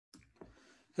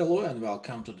Hello and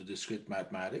welcome to the Discrete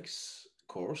Mathematics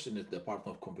course in the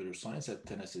Department of Computer Science at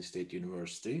Tennessee State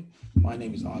University. My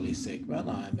name is Ali Sekman.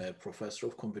 I'm a professor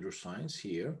of computer science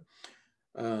here.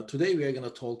 Today we are going to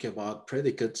talk about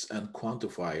predicates and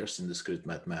quantifiers in discrete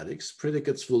mathematics.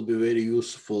 Predicates will be very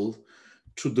useful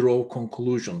to draw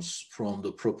conclusions from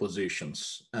the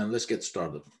propositions. And let's get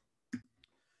started.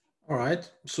 All right,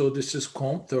 so this is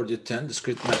Comp 3010,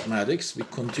 Discrete Mathematics. We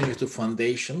continue the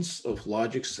foundations of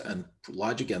logic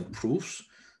and proofs.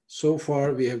 So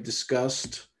far, we have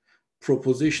discussed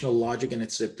propositional logic and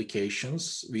its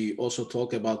applications. We also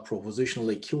talk about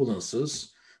propositional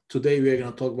equivalences. Today, we are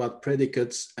going to talk about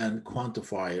predicates and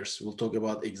quantifiers. We'll talk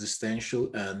about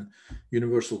existential and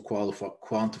universal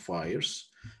quantifiers.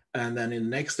 And then in the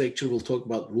next lecture, we'll talk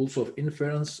about rules of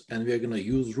inference, and we are going to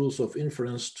use rules of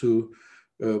inference to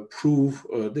prove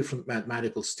different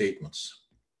mathematical statements.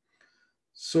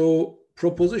 So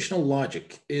propositional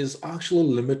logic is actually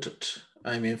limited.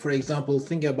 I mean, for example,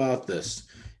 think about this.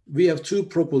 We have two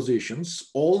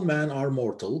propositions. All men are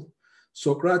mortal.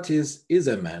 Socrates is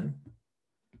a man.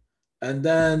 And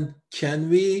then can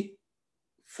we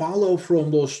follow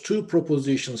from those two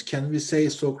propositions? Can we say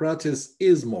Socrates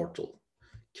is mortal?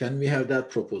 Can we have that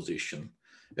proposition?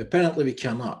 Apparently we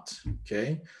cannot,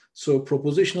 okay? So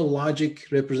propositional logic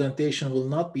representation will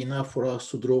not be enough for us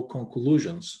to draw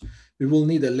conclusions. We will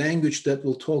need a language that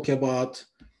will talk about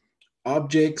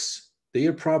objects,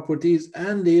 their properties,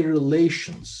 and their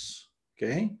relations,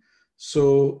 okay?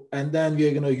 So, and then we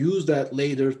are going to use that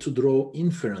later to draw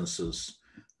inferences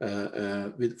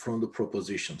from the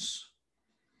propositions.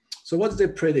 So what's the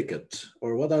predicate,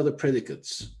 or what are the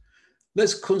predicates?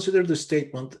 Let's consider the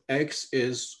statement x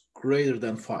is greater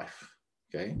than 5,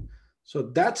 okay? So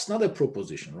that's not a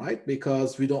proposition, right?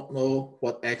 Because we don't know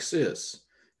what x is.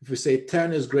 If we say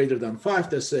 10 is greater than 5,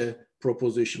 that's a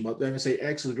proposition. But when we say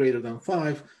x is greater than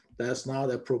 5, that's not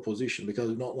a proposition because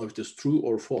we don't know if it's true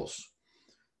or false.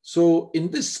 So in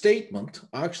this statement,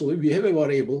 actually, we have a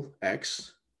variable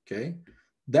x, okay?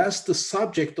 That's the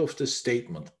subject of the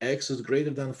statement. X is greater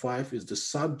than 5 is the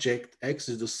subject. X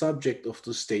is the subject of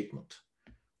the statement,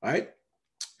 right?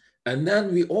 And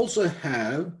then we also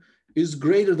have is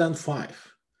greater than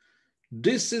 5.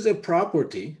 This is a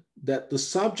property that the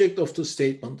subject of the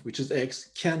statement, which is x,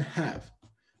 can have.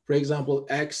 For example,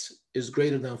 x is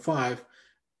greater than 5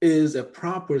 is a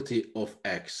property of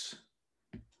x.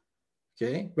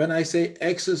 Okay, when I say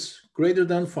x is greater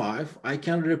than 5, I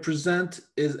can represent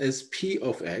it as p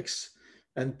of x,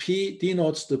 and p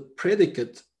denotes the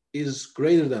predicate is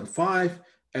greater than 5,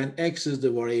 and x is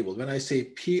the variable. When I say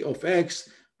p of x,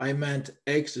 I meant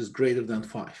x is greater than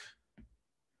 5.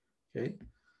 Okay,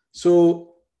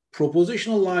 so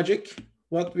propositional logic,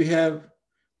 what we have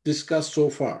discussed so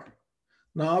far.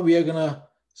 Now we are gonna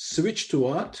switch to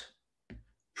what?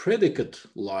 Predicate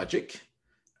logic,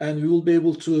 and we will be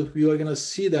able to, we are gonna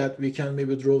see that we can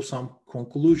maybe draw some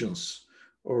conclusions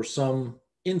or some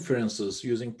inferences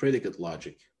using predicate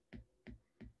logic.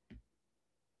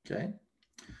 Okay,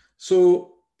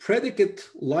 so predicate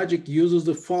logic uses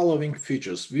the following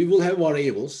features. We will have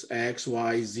variables, x,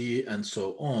 y, z, and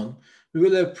so on. We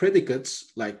will have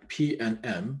predicates like p and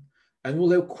m, and we'll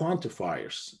have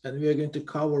quantifiers. And we are going to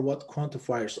cover what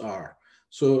quantifiers are.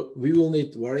 So we will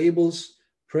need variables,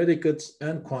 predicates,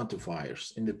 and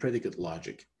quantifiers in the predicate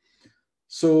logic.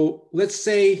 So let's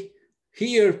say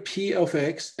here p of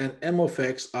x and m of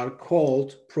x are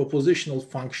called propositional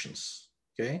functions,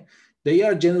 okay? They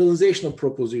are generalization of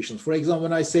propositions. For example,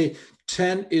 when I say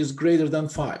 10 is greater than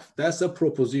 5, that's a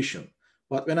proposition.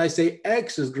 But when I say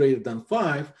x is greater than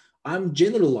 5, I'm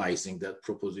generalizing that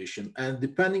proposition. And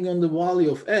depending on the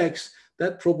value of x,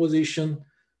 that proposition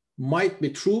might be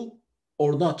true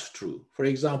or not true. For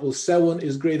example, 7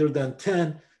 is greater than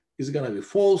 10 is going to be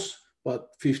false, but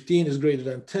 15 is greater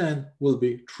than 10 will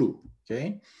be true,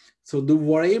 okay? So the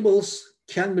variables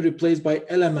can be replaced by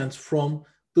elements from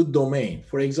the domain.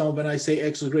 For example, when I say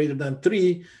x is greater than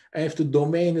 3, and if the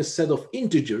domain is a set of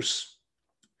integers,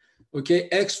 okay,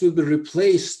 x will be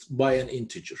replaced by an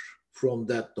integer from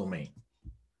that domain,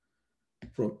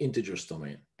 from integers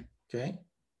domain, okay?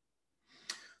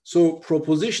 So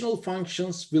propositional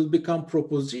functions will become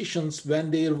propositions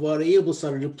when their variables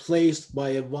are replaced by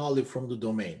a value from the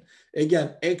domain.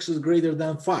 Again, x is greater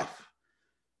than 5,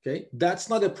 okay? That's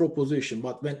not a proposition,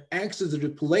 but when x is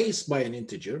replaced by an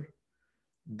integer,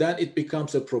 then it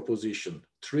becomes a proposition.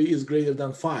 3 is greater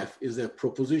than 5 is a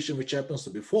proposition which happens to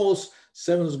be false.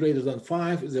 7 is greater than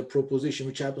 5 is a proposition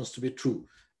which happens to be true.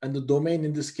 And the domain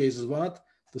in this case is what?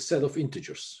 The set of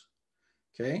integers,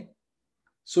 okay?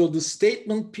 So the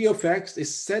statement P of X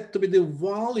is said to be the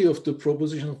value of the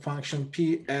propositional function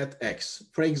P at X.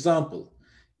 For example,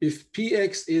 if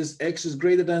Px is X is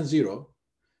greater than 0,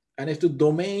 and if the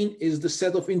domain is the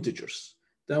set of integers,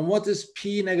 then what is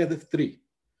P negative 3?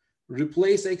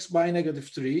 Replace X by negative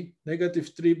 3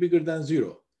 bigger than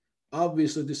 0.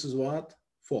 Obviously, this is what?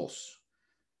 False.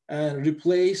 And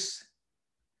replace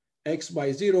X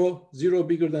by 0, 0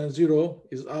 bigger than 0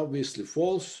 is obviously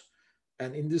false.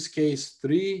 And in this case,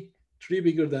 3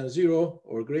 bigger than 0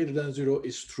 or greater than 0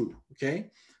 is true,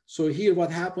 okay? So here what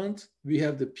happened? We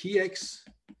have the Px,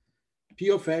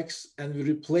 P of X, and we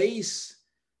replace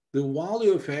the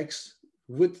value of X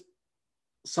with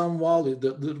some value.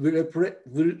 We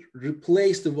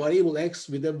replace the variable X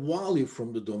with a value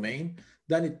from the domain.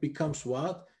 Then it becomes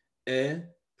what? A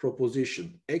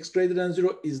proposition. X greater than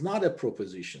 0 is not a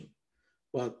proposition,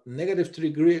 but negative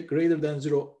 3 greater than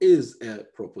 0 is a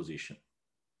proposition.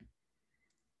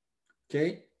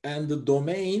 Okay, and the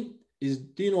domain is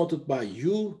denoted by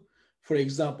U. For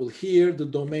example, here the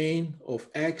domain of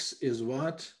X is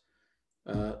what?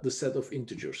 The set of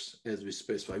integers, as we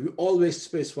specify. We always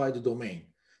specify the domain.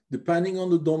 Depending on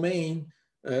the domain,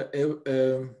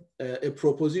 a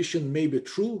proposition may be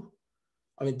true.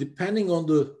 I mean, depending on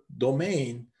the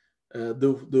domain,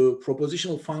 the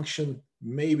propositional function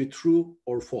may be true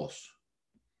or false.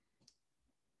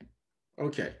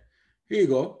 Okay, here you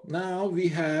go. Now we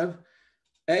have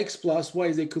X plus Y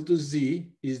is equal to Z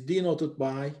is denoted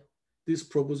by this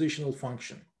propositional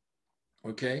function.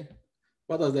 Okay,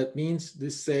 what does that mean?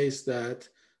 This says that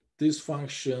this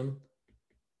function,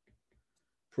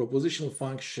 propositional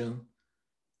function,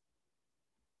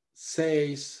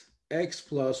 says X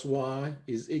plus Y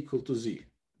is equal to Z.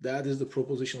 That is the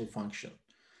propositional function.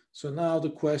 So now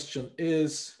the question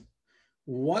is,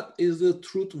 what is the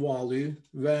truth value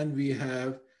when we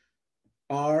have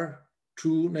R2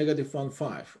 negative 1,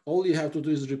 5? All you have to do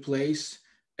is replace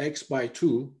X by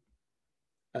 2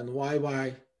 and Y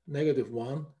by negative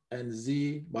 1 and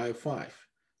Z by 5.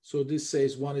 So this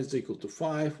says 1 is equal to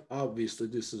 5. Obviously,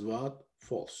 this is what?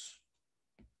 False.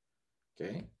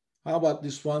 Okay. How about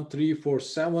this one? 3, 4,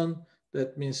 7.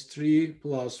 That means 3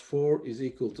 plus 4 is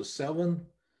equal to 7.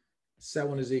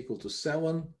 7 is equal to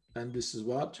 7. And this is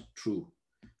what? True.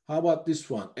 How about this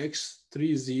one? X,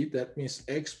 3Z. That means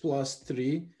X plus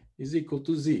 3 is equal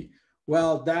to Z.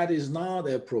 Well, that is not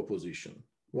a proposition.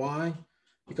 Why?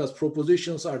 Because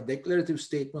propositions are declarative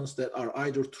statements that are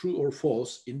either true or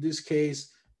false. In this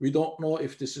case, we don't know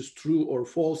if this is true or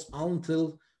false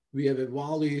until we have a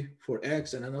value for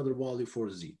X and another value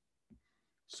for Z.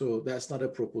 So that's not a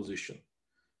proposition.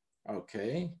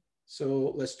 Okay,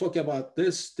 so let's talk about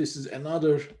this. This is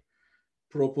another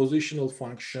propositional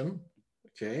function.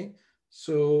 Okay,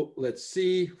 so let's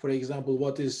see, for example,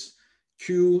 what is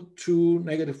Q2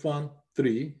 negative 1,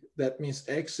 3. That means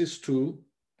X is 2,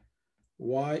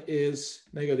 Y is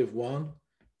negative 1.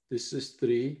 This is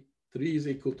 3. 3 is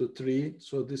equal to 3.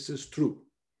 So this is true.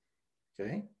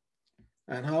 Okay.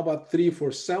 And how about 3,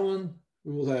 4, 7?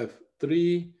 We will have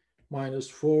 3 minus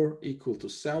 4 equal to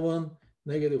 7.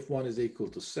 Negative 1 is equal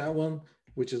to 7,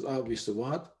 which is obviously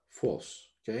what? False.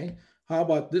 Okay. How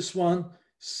about this one?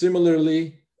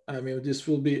 Similarly, I mean, this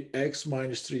will be X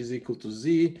minus 3 is equal to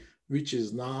Z, which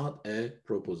is not a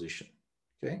proposition.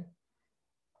 Okay.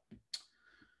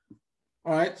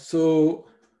 All right, so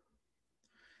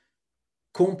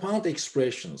compound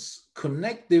expressions,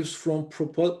 connectives from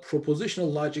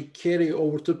propositional logic carry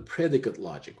over to predicate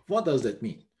logic. What does that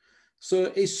mean?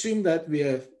 So assume that we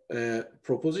have a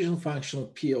proposition function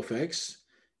P of X.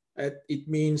 It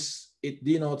means it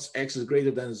denotes X is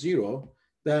greater than 0.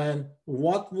 Then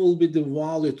what will be the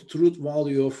value, the truth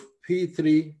value of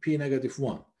P3, P negative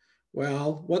 1?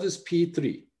 Well, what is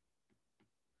P3?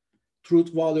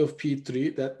 Truth value of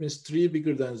P3, that means 3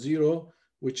 bigger than 0,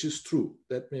 which is true.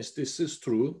 That means this is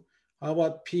true. How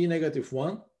about P negative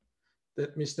 1?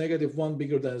 That means negative 1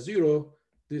 bigger than 0.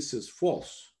 This is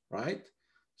false, right?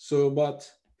 So,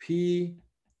 but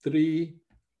P3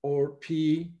 or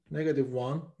P negative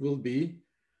 1 will be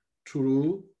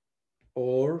true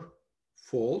or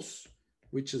false,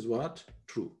 which is what?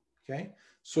 True, okay?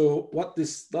 So what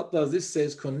does this say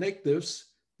is connectives.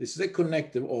 This is a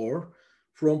connective or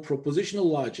from propositional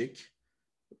logic,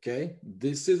 okay?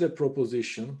 This is a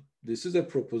proposition. This is a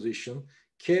proposition.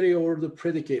 Carry over the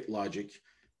predicate logic.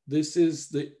 This is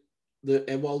the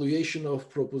evaluation of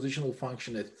propositional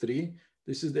function at 3.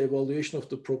 This is the evaluation of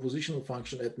the propositional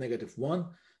function at negative 1.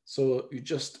 So you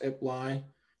just apply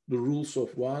the rules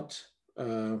of what?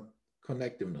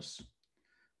 Connectiveness.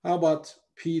 How about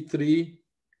P3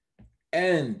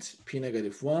 and p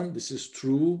negative 1, this is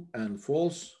true and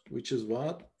false, which is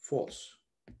what? False.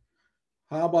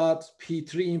 How about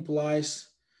p3 implies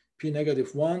p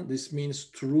negative 1? This means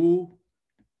true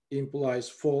implies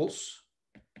false.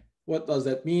 What does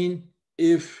that mean?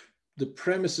 If the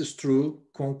premise is true,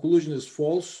 conclusion is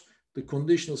false, the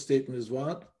conditional statement is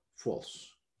what? False.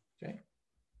 Okay.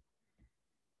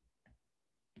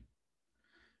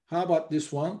 How about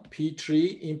this one?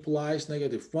 P3 implies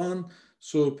negative 1.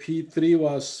 So P3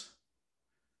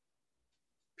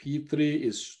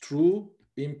 is true,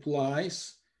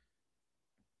 implies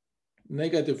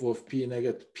negative of P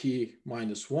negative P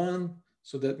minus 1.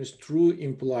 So that means true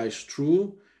implies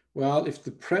true. Well, if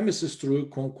the premise is true,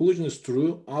 conclusion is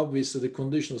true, obviously the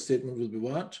conditional statement will be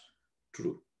what?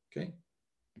 True. Okay.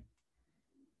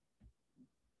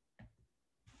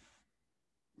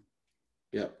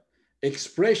 Yeah.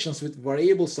 Expressions with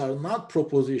variables are not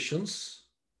propositions.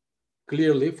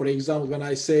 Clearly, for example, when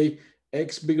I say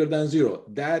x bigger than 0,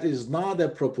 that is not a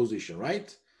proposition,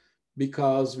 right?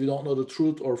 Because we don't know the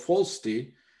truth or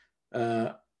falsity.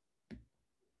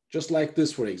 Just like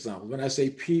this, for example, when I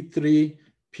say P3,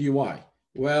 Py,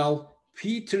 well,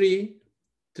 P3,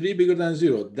 3 bigger than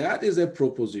 0, that is a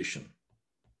proposition.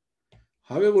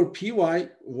 However, Py,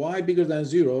 y bigger than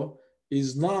 0,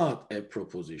 is not a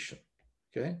proposition,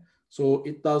 okay? So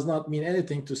it does not mean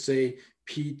anything to say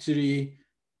P3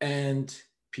 and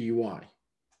Py.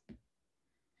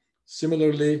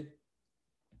 Similarly,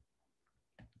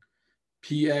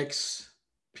 Px,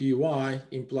 Py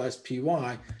implies Py.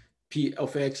 P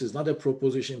of x is not a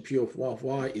proposition, P of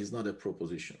y is not a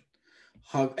proposition.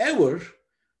 However,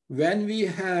 when we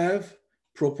have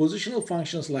propositional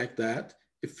functions like that,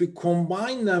 if we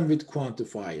combine them with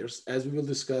quantifiers, as we will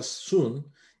discuss soon,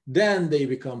 then they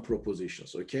become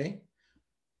propositions, okay?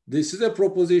 This is a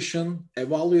proposition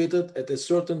evaluated at a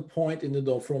certain point in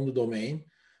from the domain,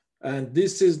 and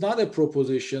this is not a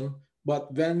proposition,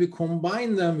 but when we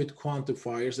combine them with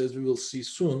quantifiers, as we will see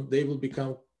soon, they will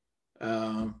become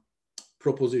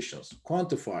propositions,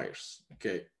 quantifiers,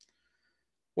 okay?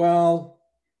 Well,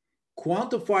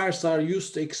 quantifiers are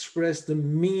used to express the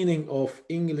meaning of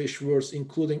English words,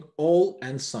 including all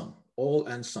and some, all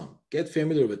and some. Get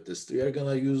familiar with this. We are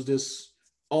gonna use this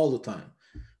all the time.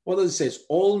 What does it say?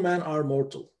 All men are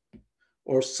mortal,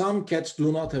 or some cats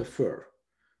do not have fur.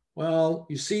 Well,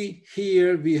 you see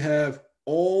here we have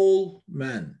all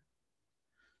men,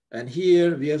 and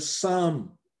here we have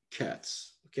some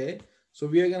cats, okay? So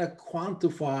we are gonna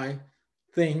quantify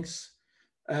things,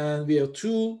 and we have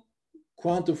two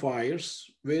quantifiers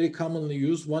very commonly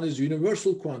used. One is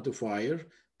universal quantifier,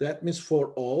 that means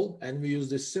for all, and we use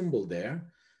this symbol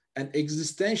there. An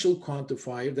existential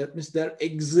quantifier, that means there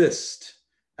exist,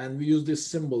 and we use this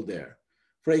symbol there.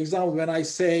 For example, when I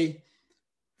say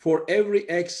for every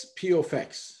x, p of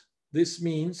x, this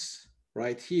means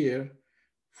right here,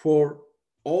 for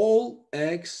all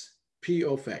x, p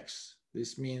of x.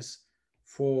 This means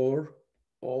for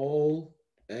all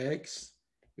x,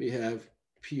 we have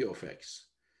p of x.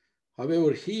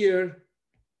 However, here,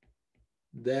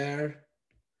 there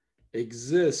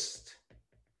exists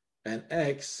an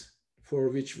x for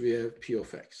which we have p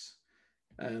of x.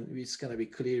 And it's going to be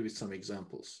clear with some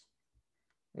examples.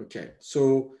 Okay,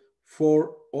 so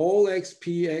for all x,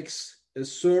 px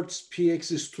asserts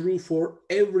px is true for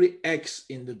every x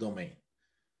in the domain.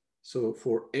 So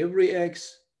for every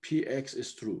x, px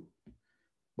is true.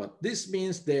 But this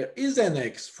means there is an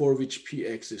x for which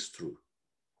px is true.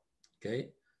 Okay,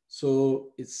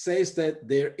 so it says that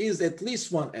there is at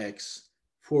least one x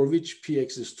for which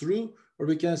px is true, or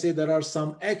we can say there are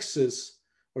some x's,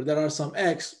 or there are some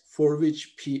x for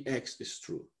which px is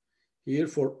true. Here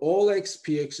for all x,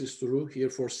 px is true. Here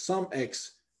for some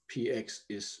x, px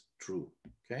is true,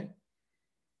 okay?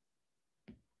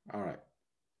 All right,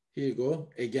 here you go.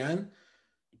 Again,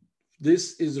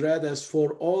 this is read as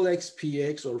for all x,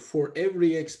 px, or for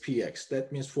every x, px.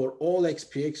 That means for all x,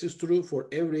 px is true. For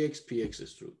every x, px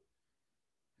is true.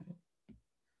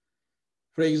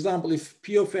 For example, if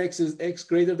p of x is x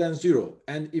greater than 0,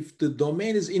 and if the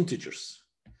domain is integers.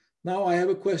 Now I have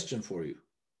a question for you.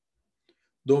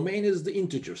 Domain is the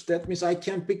integers. That means I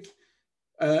can pick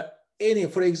any,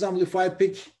 for example, if I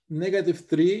pick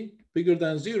 -3 bigger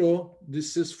than 0,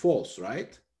 this is false,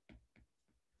 right?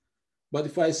 But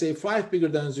if I say 5 bigger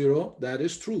than 0, that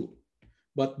is true.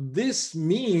 But this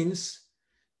means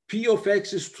p of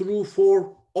x is true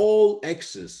for all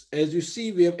x's. As you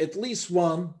see, we have at least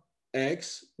one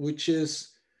x, which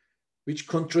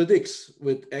contradicts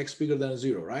with x bigger than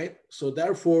 0, right? So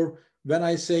therefore, when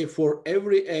I say for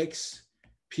every x,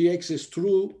 px is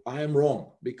true, I am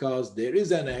wrong, because there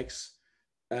is an x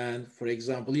and for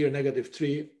example, here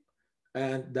 -3,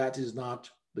 and that is not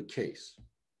the case.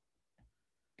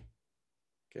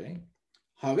 Okay.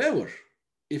 However,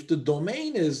 if the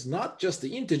domain is not just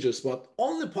the integers, but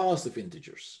only positive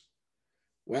integers,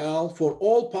 well, for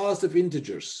all positive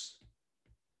integers,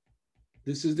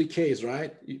 this is the case,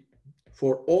 right?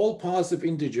 For all positive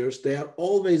integers, they are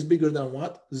always bigger than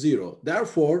what? 0.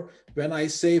 Therefore, when I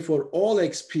say for all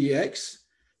x px,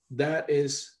 that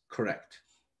is correct.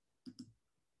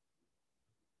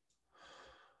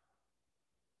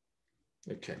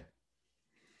 Okay.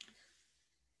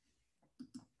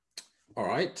 All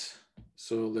right.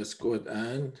 So let's go ahead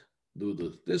and do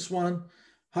this one.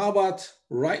 How about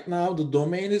right now the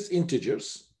domain is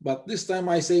integers, but this time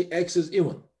I say x is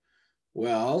even.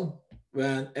 Well,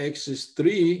 when x is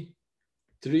 3,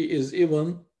 3 is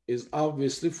even is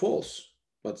obviously false,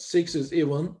 but 6 is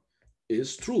even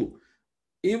is true.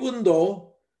 Even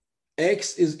though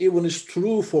x is even is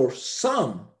true for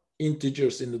some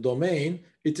integers in the domain,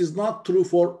 it is not true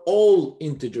for all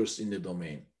integers in the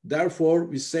domain. Therefore,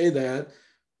 we say that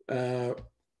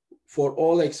for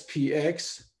all x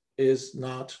px is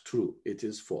not true, it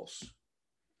is false.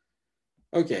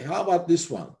 Okay, how about this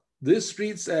one? This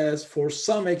reads as for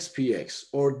some x px,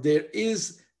 or there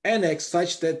is an x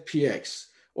such that px,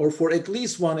 or for at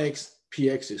least one x,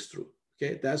 px is true.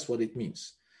 Okay, that's what it means.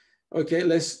 Okay,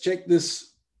 let's check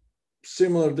this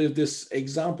similar to this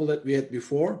example that we had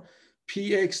before.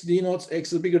 Px denotes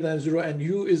x is bigger than 0 and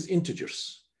u is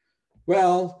integers.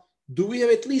 Well, do we have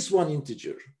at least one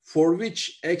integer for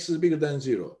which x is bigger than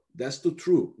 0? That's the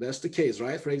true. That's the case,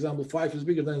 right? For example, 5 is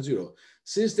bigger than 0.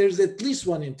 Since there's at least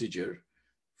one integer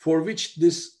for which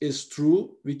this is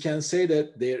true, we can say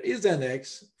that there is an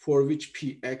x for which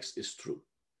px is true.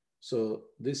 So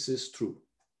this is true.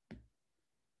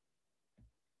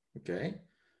 Okay.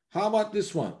 How about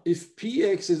this one? If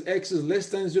px is x is less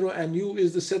than 0 and u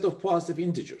is the set of positive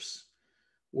integers.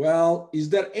 Well, is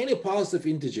there any positive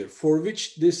integer for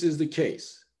which this is the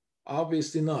case?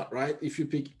 Obviously not, right? If you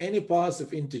pick any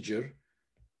positive integer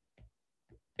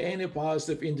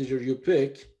you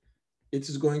pick, it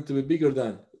is going to be bigger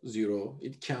than 0.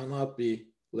 It cannot be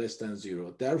less than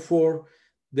 0. Therefore,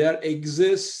 there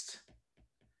exists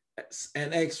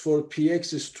an x for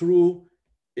px is true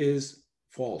is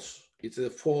false. It's a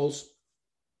false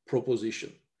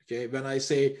proposition. Okay, when I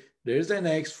say there is an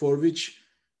x for which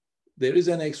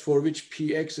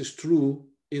px is true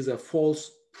is a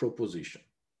false proposition.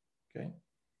 Okay.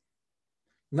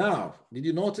 Now, did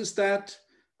you notice that?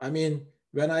 I mean,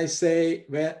 when I say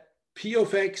when p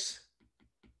of x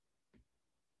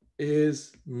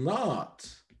is not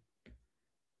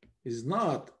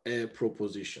a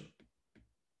proposition,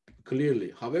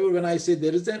 clearly. However, when I say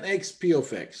there is an x p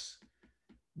of x,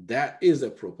 that is a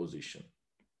proposition,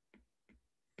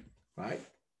 right?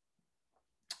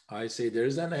 I say there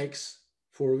is an x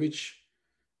for which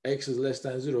x is less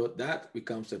than 0, that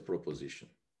becomes a proposition.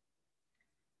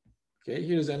 Okay,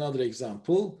 here's another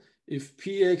example. If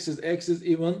px is x is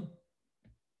even,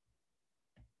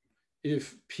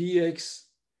 if px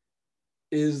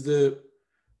is the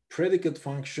predicate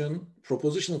function,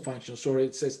 propositional function, sorry,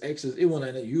 it says x is even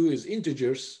and u is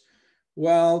integers,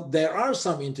 well, there are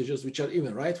some integers which are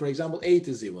even, right? For example, 8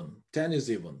 is even, 10 is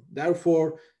even.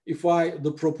 Therefore, if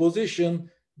the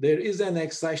proposition, there is an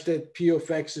x such that p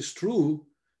of x is true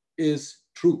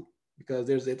because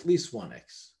there's at least one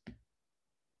x.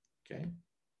 Okay.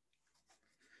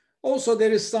 Also,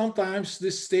 there is sometimes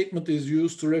this statement is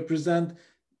used to represent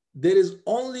there is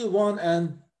only one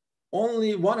and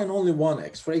only one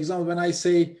x. For example, when I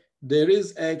say there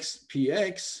is x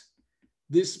px,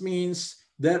 this means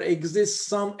there exists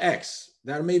some x.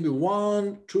 There may be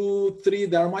 1, 2, 3,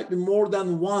 there might be more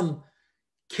than one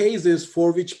cases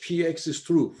for which px is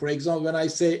true. For example, when I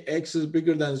say x is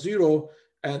bigger than 0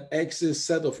 and x is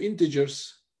set of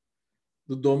integers,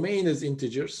 the domain is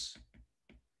integers,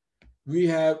 we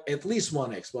have at least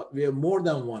one x, but we have more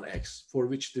than one x for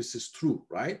which this is true,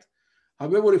 right?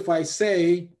 However, if I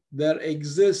say there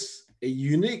exists a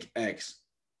unique x,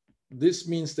 this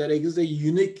means there exists a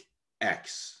unique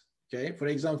x, okay? For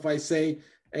example, if I say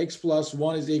x plus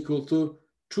 1 is equal to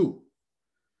 2,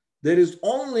 there is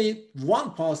only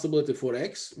one possibility for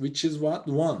x, which is what?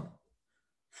 1,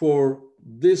 for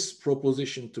this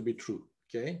proposition to be true,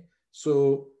 okay?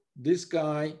 So this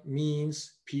guy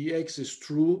means px is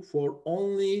true for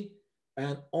only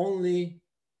and only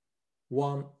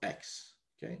one x,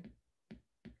 okay?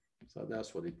 So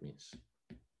that's what it means.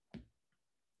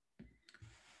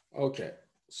 Okay,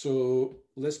 so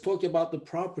let's talk about the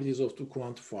properties of the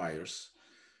quantifiers.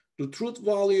 The truth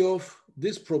value of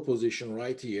this proposition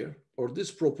right here, or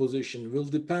this proposition, will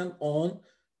depend on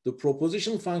the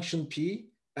propositional function P,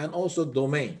 and also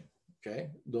domain. Okay,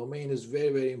 domain is very,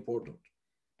 very important.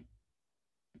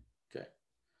 Okay,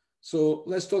 so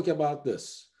let's talk about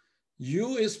this.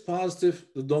 U is positive,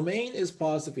 the domain is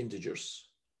positive integers.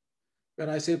 When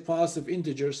I say positive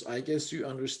integers, I guess you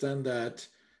understand that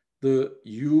the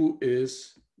U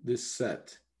is this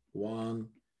set, 1,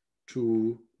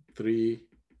 2, 3,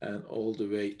 and all the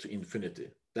way to infinity.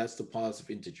 That's the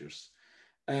positive integers.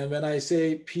 And when I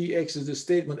say Px is the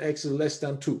statement x is less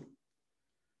than 2.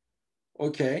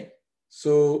 Okay,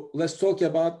 so let's talk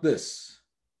about this.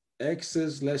 X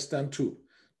is less than 2.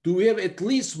 Do we have at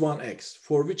least one x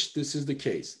for which this is the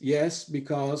case? Yes,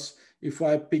 because if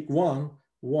I pick 1,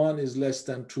 1 is less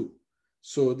than 2.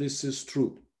 So this is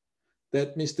true.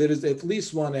 That means there is at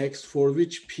least one x for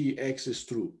which Px is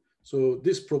true. So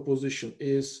this proposition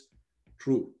is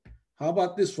true. How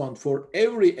about this one? For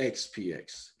every x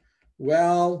Px.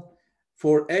 Well,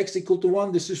 for x equal to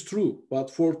 1, this is true. But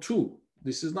for 2,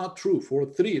 this is not true. For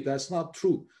 3, that's not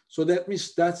true. So that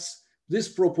means this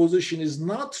proposition is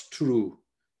not true.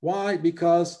 Why?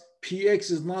 Because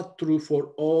Px is not true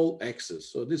for all x's.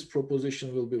 So this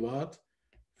proposition will be what?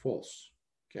 False.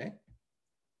 Okay.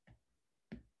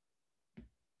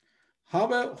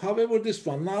 However, this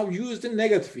one, now use the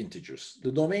negative integers.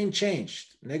 The domain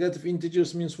changed. Negative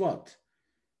integers means what?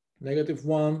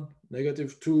 -1,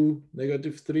 -2,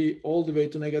 -3, all the way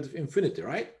to negative infinity,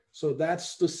 right? So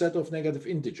that's the set of negative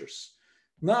integers.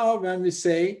 Now, when we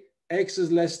say x is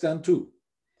less than 2,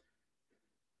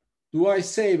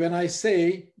 when I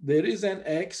say there is an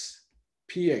x,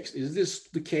 Px, is this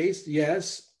the case?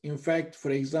 Yes. In fact,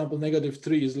 for example,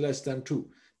 -3 is less than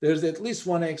 2. There's at least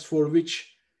one x for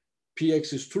which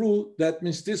Px is true. That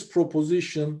means this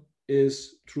proposition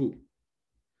is true.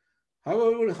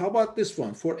 However, how about this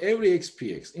one? For every x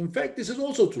Px. In fact, this is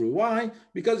also true. Why?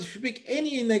 Because if you pick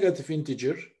any negative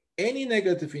integer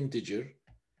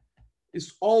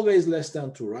is always less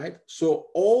than 2, right? So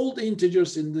all the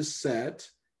integers in this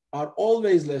set are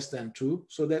always less than 2.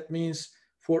 So that means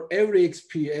for every x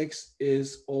Px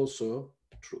is also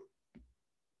true.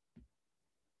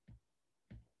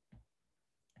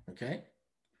 Okay.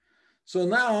 So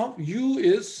now U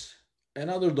is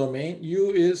another domain.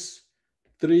 U is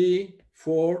 3,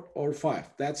 4, or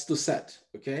 5. That's the set,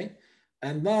 okay?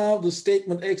 And now the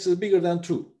statement x is bigger than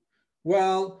 2.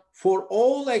 Well, for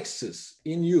all x's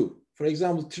in U, for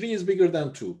example, 3 is bigger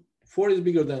than 2, 4 is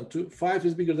bigger than 2, 5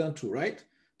 is bigger than 2, right?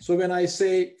 So when I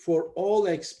say for all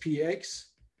x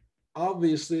Px,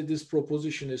 obviously this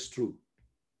proposition is true.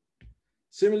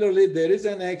 Similarly, there is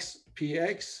an x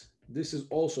Px. This is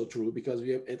also true because we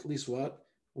have at least what?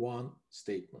 One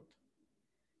statement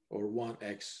or one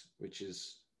x, which is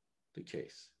the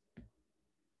case.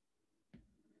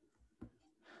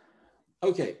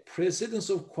 Okay, precedence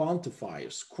of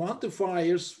quantifiers.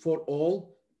 Quantifiers for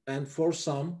all and for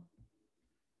some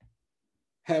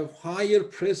have higher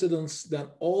precedence than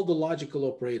all the logical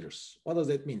operators. What does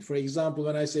that mean? For example,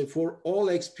 when I say for all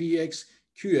x Px,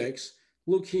 Qx,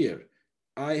 look here,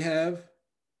 I have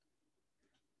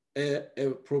a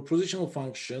propositional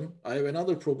function, I have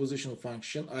another propositional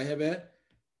function, I have a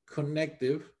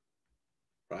connective,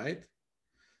 right?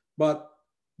 But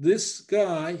this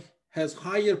guy has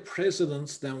higher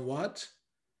precedence than what?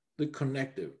 The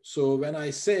connective. So when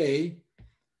I say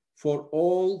for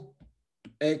all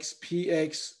x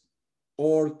Px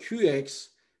or Qx,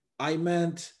 I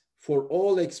meant for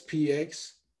all x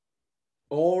Px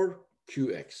or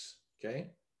Qx,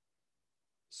 okay?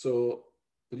 So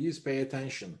please pay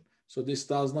attention. So this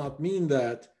does not mean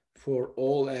that for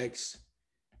all x,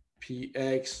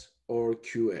 Px, or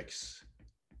Qx.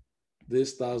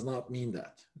 This does not mean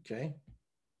that, okay?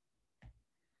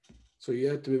 So you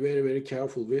have to be very, very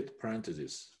careful with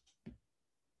parentheses.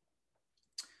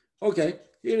 Okay,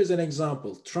 here is an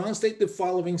example. Translate the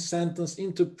following sentence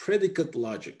into predicate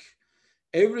logic.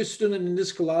 Every student in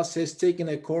this class has taken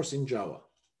a course in Java.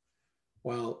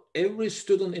 Well, every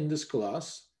student in this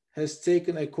class has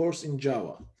taken a course in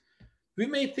Java. We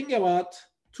may think about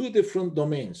two different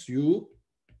domains. You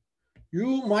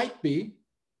might be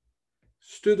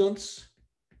students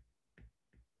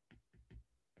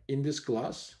in this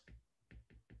class,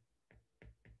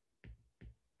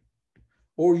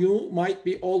 or you might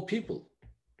be all people,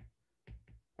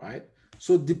 right?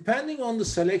 So depending on the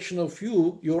selection of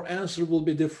you, your answer will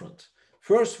be different.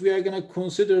 First, we are going to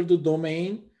consider the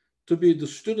domain to be the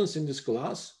students in this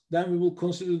class. Then we will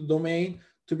consider the domain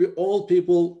to be all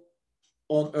people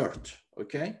on Earth,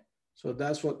 okay? So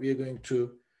that's what we are going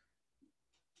to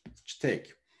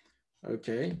take,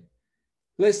 okay?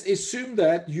 Let's assume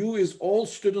that U is all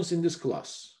students in this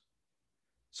class.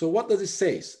 So what does it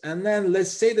say? And then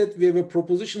let's say that we have a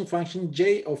propositional function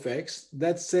j of x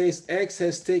that says x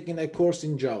has taken a course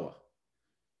in Java.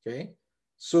 Okay.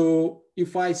 So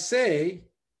if I say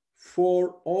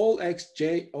for all x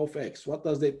j of x, what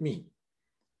does that mean?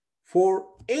 For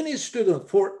any student,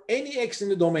 for any x in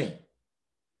the domain.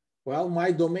 Well,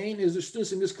 my domain is the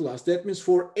students in this class. That means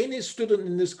for any student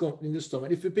in this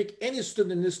domain, if you pick any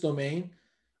student in this domain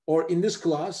or in this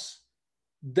class,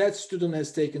 that student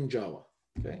has taken Java.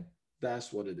 Okay,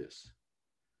 that's what it is.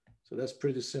 So that's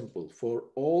pretty simple. For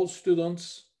all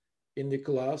students in the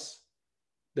class,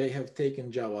 they have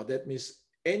taken Java. That means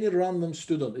any random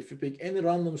student, if you pick any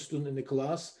random student in the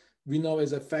class, we know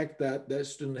as a fact that that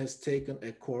student has taken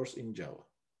a course in Java.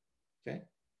 Okay.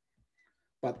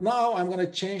 But now I'm going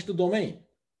to change the domain.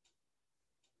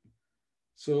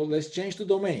 So let's change the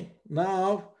domain.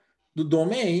 Now the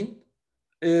domain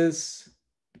is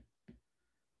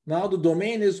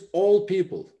all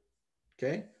people.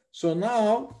 Okay. So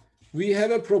now we have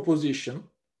a proposition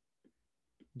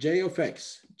j of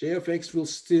x. J of x will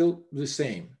still be the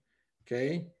same.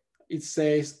 Okay. It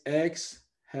says x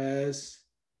has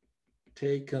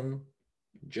taken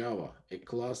Java, a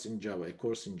class in Java, a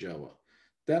course in Java.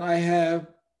 Then I have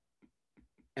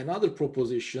another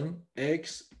proposition,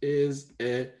 x is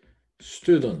a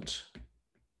student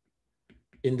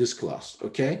in this class,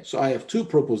 okay? So I have two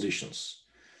propositions.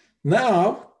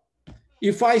 Now,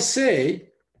 if I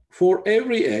say for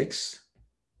every x,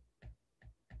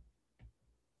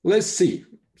 let's see,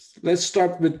 let's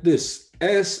start with this,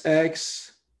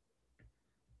 sx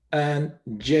and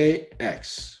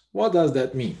jx. What does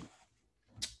that mean?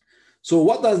 So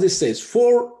what does this say?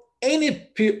 For any,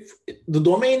 the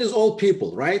domain is all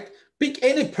people, right? Pick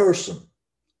any person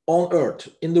on earth,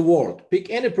 in the world. Pick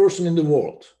any person in the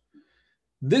world.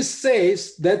 This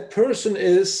says that person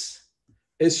is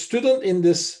a student in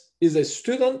this, is a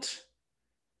student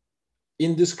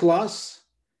in this class,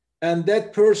 and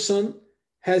that person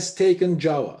has taken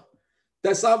Java.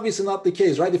 That's obviously not the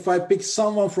case, right? If I pick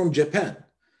someone from Japan,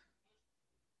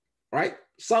 right?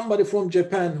 Somebody from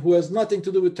Japan who has nothing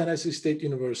to do with Tennessee State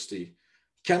University,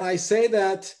 can I say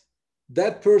that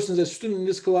that person is a student in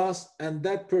this class and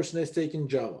that person has taken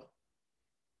Java?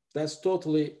 That's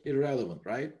totally irrelevant,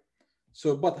 right?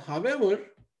 So, but however,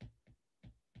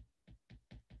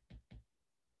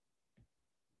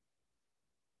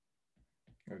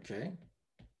 okay.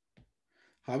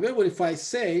 However, if I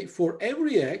say for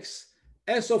every x,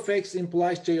 s of x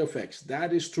implies j of x,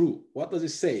 that is true. What does it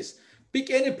say? Pick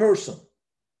any person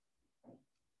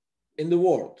in the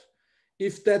world.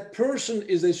 If that person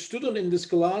is a student in this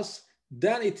class,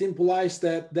 then it implies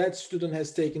that that student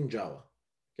has taken Java,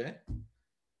 okay?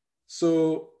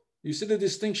 So you see the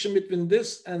distinction between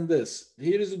this and this.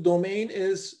 Here is the domain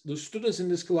is the students in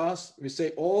this class. We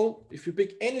say all, if you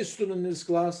pick any student in this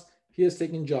class, he has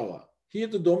taken Java. Here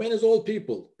the domain is all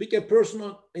people. Pick a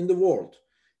person in the world.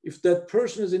 If that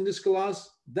person is in this class,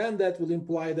 then that will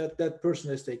imply that that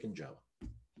person has taken Java,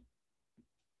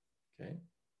 okay?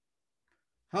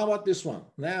 How about this one?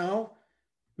 Now,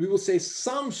 we will say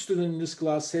some student in this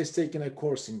class has taken a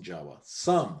course in Java.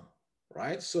 Some,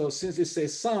 right? So since it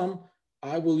says some,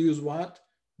 I will use what?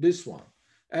 This one.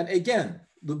 And again,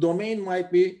 the domain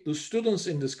might be the students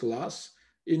in this class.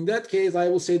 In that case, I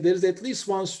will say there's at least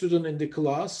one student in the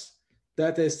class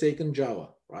that has taken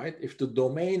Java, right? If the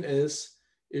domain is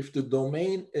the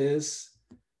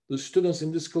students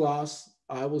in this class,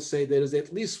 I will say there is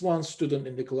at least one student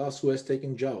in the class who has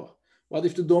taken Java. But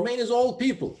if the domain is all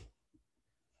people,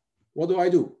 what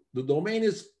do? The domain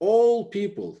is all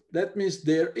people. That means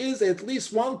there is at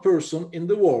least one person in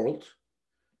the world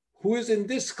who is in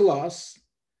this class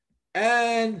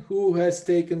and who has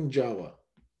taken Java.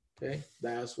 Okay,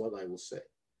 that's what I will say.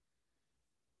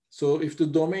 So if the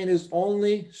domain is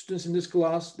only students in this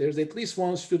class, there's at least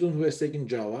one student who has taken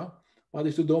Java. But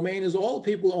if the domain is all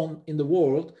people in the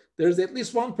world, there's at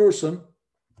least one person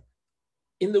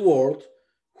in the world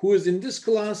who is in this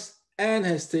class and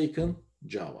has taken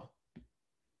Java.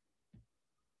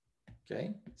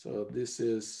 Okay, so this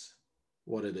is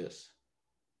what it is.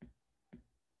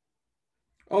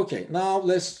 Okay, now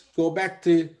let's go back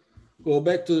to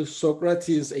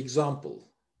Socrates' example.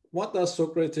 What does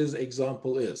Socrates'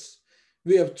 example is?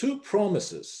 We have two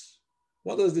promises.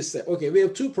 What does this say? Okay, we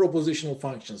have two propositional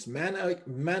functions. Man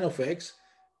of x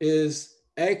is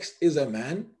a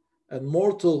man, and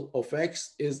mortal of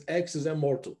x is a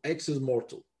mortal. X is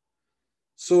mortal.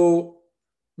 So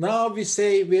now we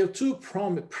say we have two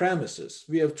premises.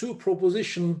 We have two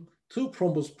propositions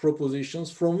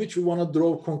from which we want to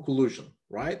draw a conclusion,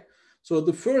 right? So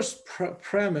the first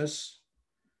premise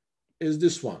is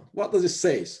this one. What does it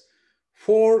say?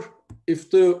 if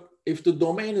the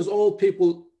domain is all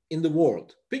people in the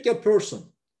world, pick a person.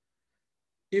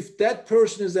 If that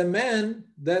person is a man,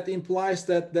 that implies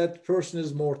that that person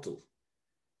is mortal.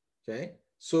 Okay,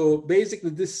 so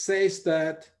basically this says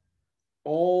that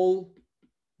all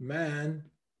men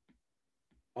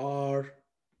are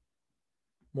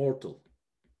mortal.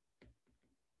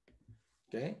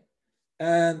 Okay,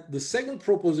 and the second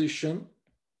proposition,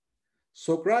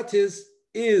 Socrates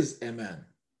is a man.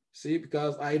 See,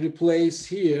 because I replace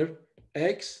here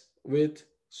X with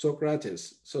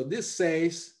Socrates. So this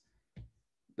says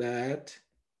that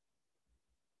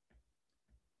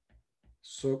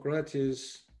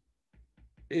Socrates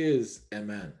is a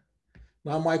man.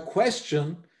 Now my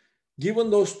question, given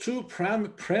those two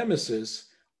premises,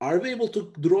 are we able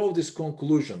to draw this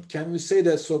conclusion? Can we say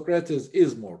that Socrates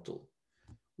is mortal?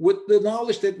 With the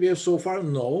knowledge that we have so far,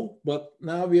 no, but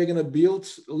now we are going to build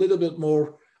a little bit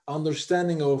more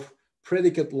understanding of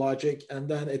predicate logic, and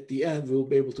then at the end we'll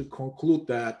be able to conclude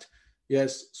that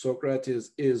yes,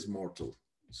 Socrates is mortal.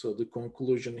 So the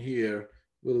conclusion here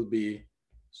will be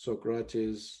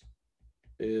Socrates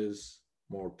is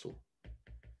mortal.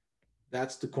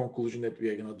 That's the conclusion that we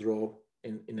are going to draw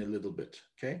in a little bit,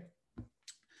 okay?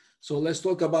 So let's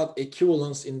talk about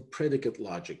equivalence in predicate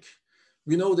logic.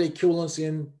 We know the equivalence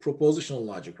in propositional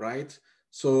logic, right?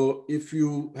 So if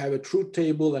you have a truth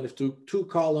table and if two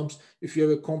columns, if you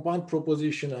have a compound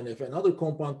proposition and if another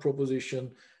compound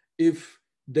proposition, if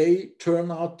they turn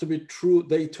out to be true,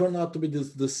 they turn out to be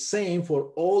the same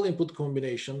for all input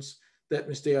combinations, that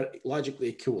means they are logically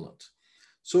equivalent.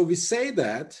 So we say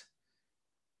that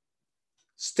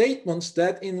statements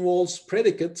that involves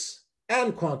predicates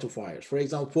and quantifiers, for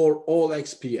example, for all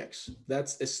x px,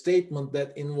 that's a statement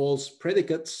that involves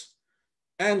predicates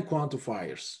and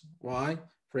quantifiers. Why?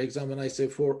 For example, when I say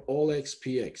for all x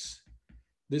px,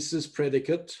 this is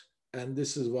predicate and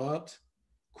this is what?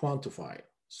 Quantifier.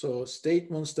 So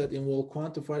statements that involve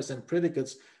quantifiers and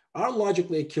predicates are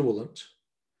logically equivalent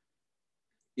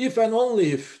if and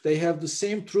only if they have the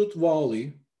same truth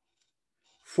value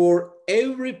for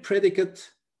every predicate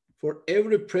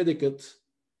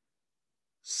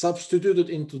substituted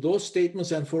into those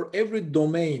statements and for every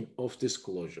domain of this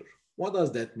closure. What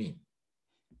does that mean?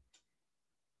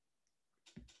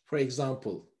 For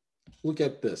example, look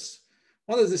at this.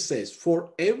 What does this say?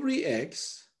 For every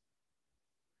x,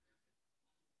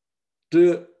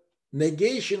 the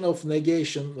negation of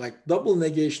negation, like double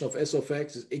negation of s of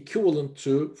x, is equivalent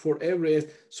to for every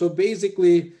x. So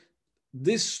basically,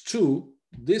 this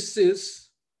is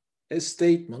a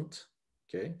statement,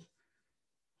 okay?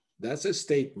 That's a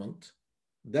statement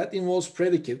that involves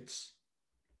predicates,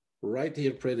 right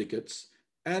here predicates,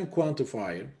 and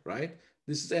quantifier, right?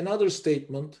 This is another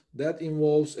statement that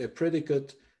involves a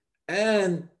predicate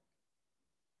and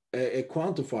a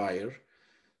quantifier.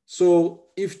 So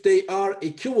if they are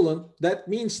equivalent, that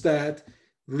means that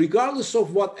regardless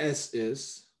of what S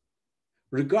is,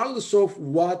 regardless of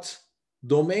what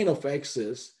domain of X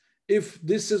is, if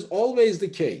this is always the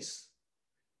case,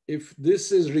 if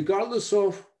this is regardless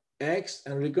of X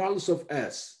and regardless of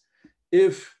S,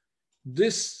 if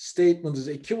this statement is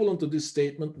equivalent to this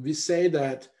statement, we say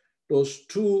that those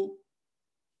two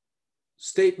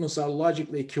statements are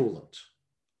logically equivalent.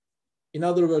 In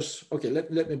other words, okay,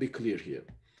 let me be clear here.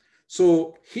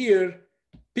 So here,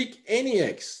 pick any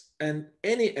X and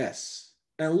any S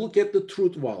and look at the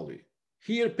truth value.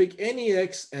 Here, pick any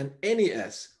X and any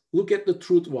S, look at the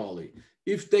truth value.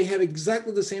 If they have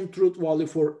exactly the same truth value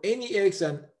for any X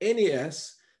and any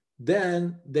S,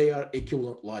 then they are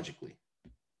equivalent logically.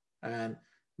 And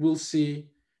we'll see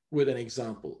with an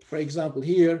example. For example,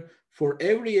 here, for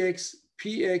every X,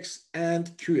 Px and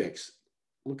Qx,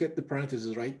 look at the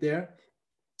parentheses right there.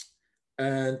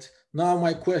 And now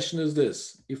my question is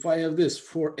this: if I have this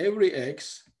for every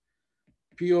X,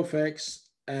 P of X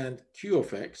and Q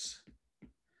of X,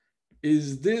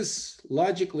 is this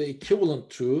logically equivalent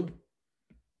to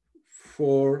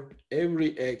for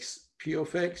every X, P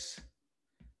of X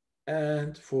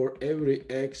and for every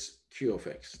X, Q of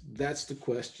X? That's the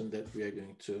question that we are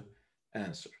going to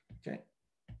answer, okay?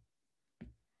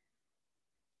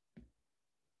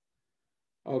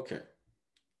 Okay.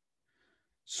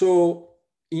 So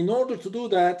in order to do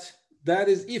that, that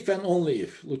is if and only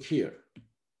if. Look here.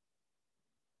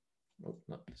 Nope,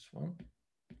 not this one.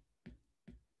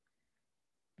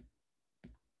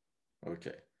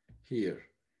 Okay, here.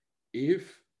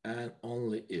 If and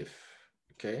only if.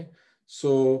 Okay.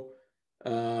 So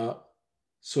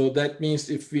that means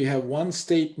if we have one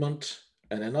statement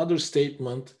and another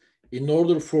statement, in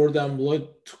order for them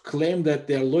to claim that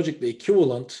they are logically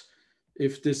equivalent,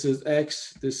 if this is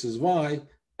X, this is Y,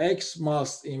 X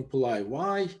must imply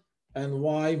Y, and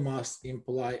Y must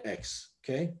imply X,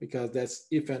 okay? Because that's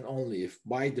if and only if,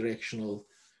 bidirectional,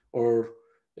 or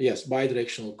yes,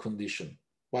 bidirectional condition,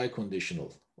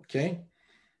 biconditional, okay?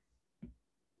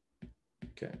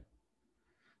 Okay.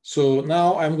 So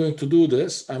now I'm going to do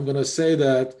this. I'm going to say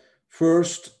that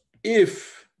first,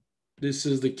 if this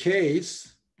is the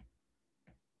case,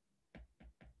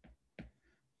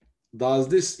 does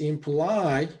this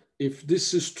imply, if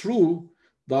this is true,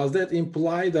 does that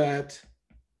imply that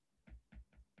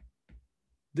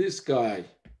this guy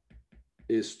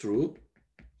is true?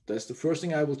 That's the first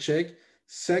thing I will check.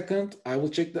 Second, I will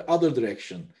check the other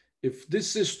direction. If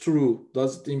this is true,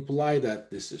 does it imply that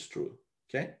this is true?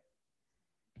 Okay.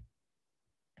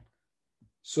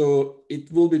 So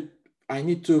it will be, I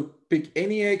need to pick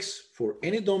any X for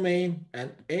any domain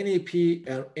and any P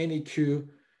and any Q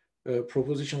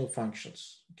propositional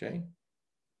functions. Okay.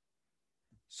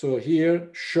 So here,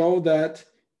 show that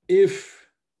if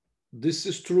this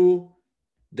is true,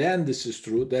 then this is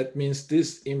true. That means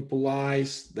this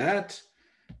implies that.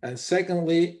 And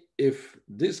secondly, if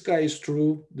this guy is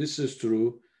true, this is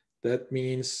true, that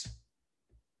means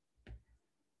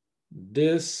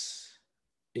this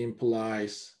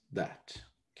implies that.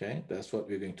 Okay, that's what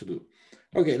we're going to do.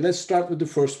 Okay, let's start with the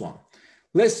first one.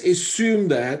 Let's assume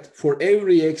that for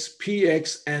every X,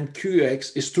 Px and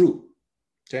Qx is true.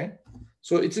 Okay,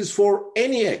 so it is for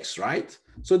any X, right?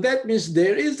 So that means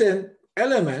there is an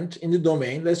element in the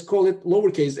domain, let's call it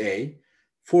lowercase a,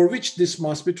 for which this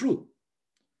must be true.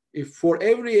 If for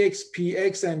every X,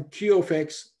 Px and Q of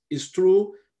X is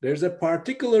true, there's a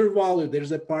particular value,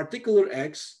 there's a particular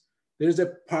X, there's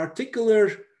a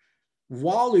particular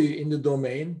value in the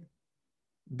domain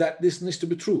that this needs to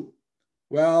be true.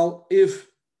 Well, if,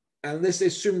 and let's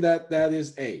assume that that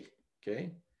is A,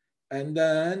 okay? And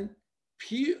then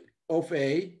P of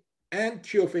A and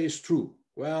Q of A is true.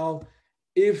 Well,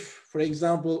 if, for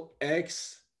example,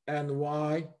 X and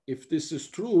Y, if this is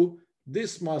true,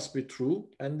 this must be true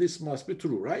and this must be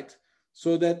true, right?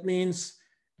 So that means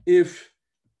if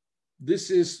this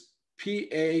is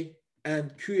PA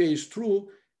and QA is true,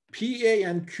 PA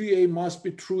and QA must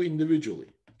be true individually,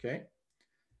 okay?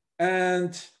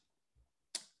 And,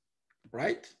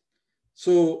 right?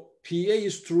 So PA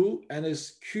is true and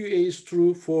as QA is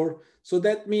true for, so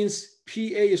that means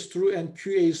PA is true and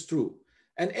QA is true.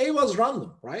 And A was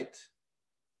random, right?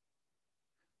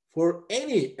 For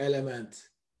any element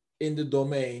in the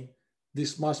domain,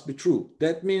 this must be true.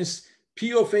 That means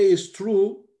P of A is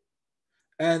true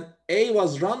and A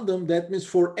was random. That means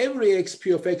for every X,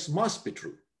 P of X must be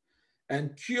true.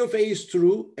 And Q of A is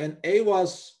true and A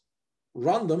was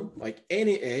random, like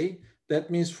any A. That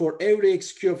means for every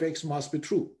X, Q of X must be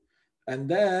true. And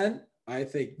then I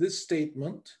take this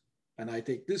statement and I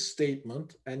take this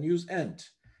statement and use AND.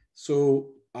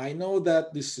 So I know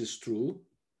that this is true.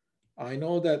 I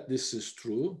know that this is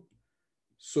true.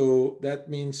 So that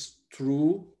means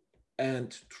true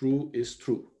and true is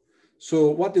true. So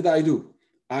what did I do?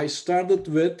 I started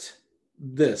with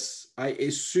this. I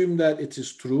assumed that it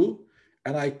is true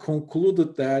and I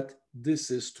concluded that this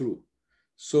is true.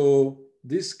 So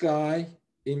this guy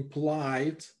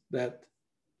implied that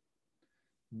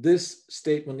this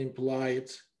statement implied,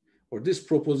 or this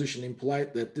proposition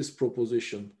implied that this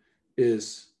proposition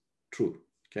is true,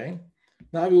 okay?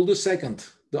 Now we'll do second,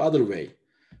 the other way.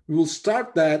 We will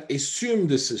start that, assume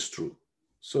this is true.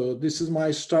 So this is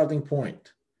my starting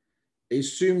point.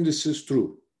 Assume this is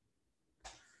true.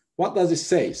 What does it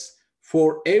say?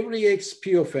 For every X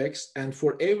P of X and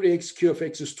for every X Q of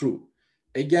X is true.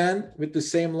 Again, with the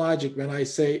same logic, when I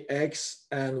say X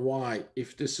and Y,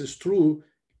 if this is true,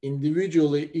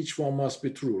 individually, each one must be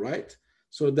true, right?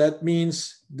 So that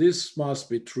means this must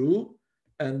be true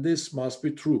and this must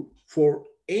be true for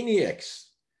any X.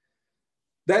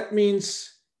 That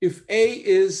means if A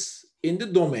is in the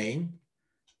domain,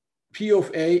 P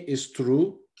of A is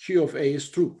true, Q of A is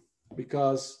true,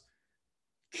 because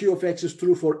Q of X is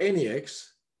true for any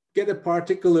X. Get a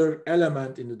particular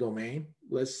element in the domain.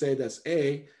 Let's say that's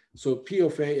A. So P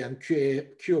of A and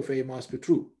Q of A must be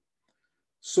true.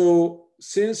 So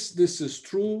since this is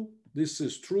true,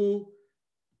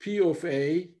 P of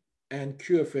A and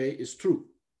Q of A is true,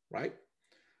 right?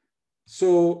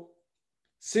 So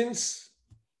since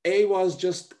A was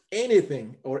just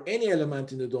anything or any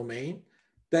element in the domain,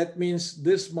 that means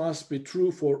this must be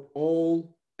true for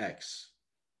all X.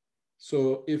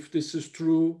 So if this is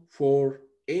true for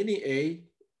any A,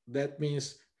 that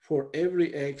means for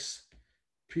every X,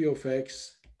 P of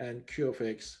X and Q of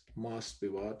X must be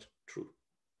what? True.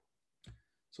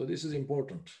 So this is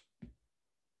important.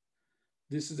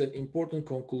 This is an important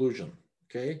conclusion,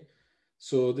 okay?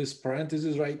 So this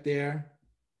parenthesis right there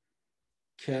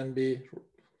can be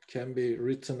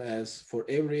written as for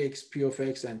every x p of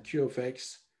x, and q of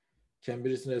x can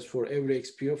be written as for every x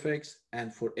p of x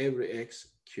and for every x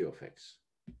q of x.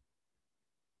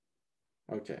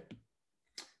 Okay.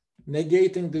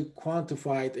 Negating the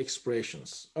quantified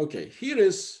expressions. Okay, here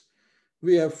is,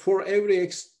 we have for every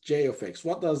x j of x.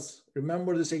 What does,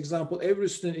 remember this example, every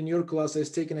student in your class has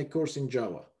taken a course in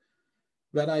Java.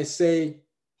 When I say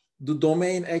the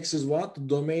domain x is what? The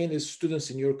domain is students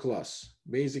in your class.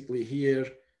 Basically here,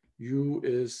 u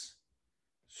is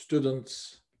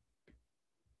students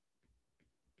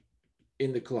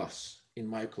in the class, in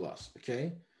my class,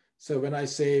 okay? So when I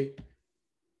say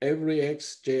every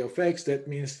x j of x, that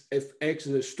means if x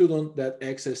is a student, that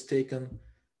x has taken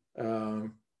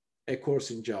a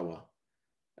course in Java.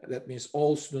 That means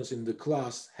all students in the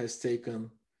class have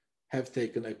taken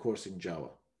a course in Java,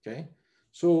 okay?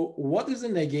 So what is the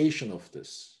negation of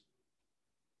this?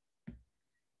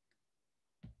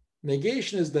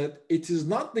 Negation is that it is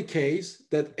not the case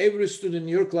that every student in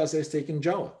your class has taken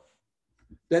Java.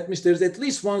 That means there's at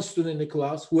least one student in the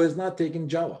class who has not taken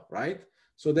Java, right?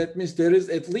 So that means there is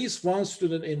at least one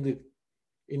student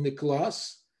in the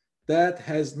class that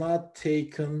has not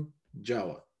taken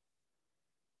Java.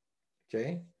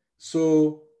 Okay,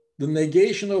 so the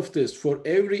negation of this, for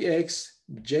every x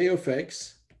j of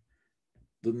x,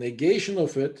 the negation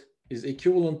of it is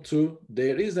equivalent to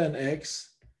there is an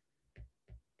x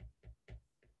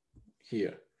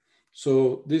here.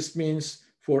 So this means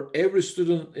for every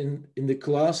student in the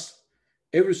class,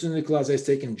 every student in the class has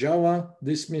taken Java.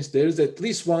 This means there is at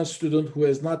least one student who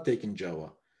has not taken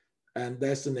Java, and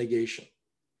that's the negation.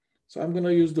 So I'm going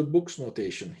to use the books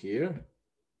notation here.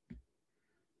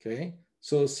 Okay,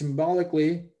 so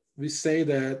symbolically, we say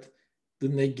that the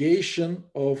negation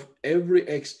of every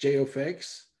x j of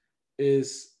x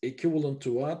is equivalent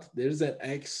to what? There is an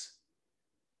x.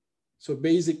 So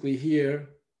basically here,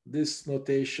 this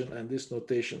notation and this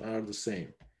notation are the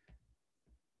same.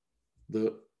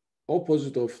 The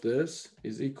opposite of this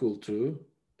is equal to,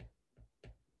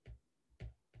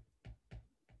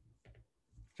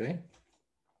 okay?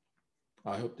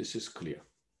 I hope this is clear.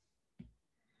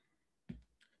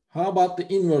 How about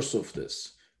the inverse of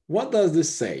this? What does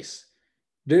this say?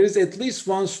 There is at least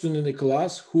one student in the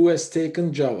class who has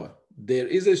taken Java. There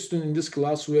is a student in this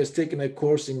class who has taken a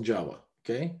course in Java,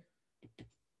 okay?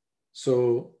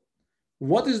 So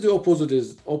what is the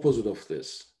opposite of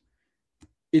this?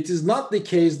 It is not the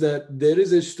case that there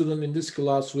is a student in this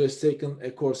class who has taken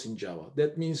a course in Java.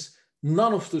 That means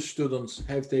none of the students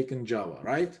have taken Java,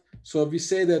 right? So we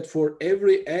say that for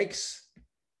every x,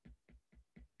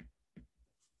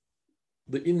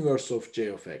 the inverse of j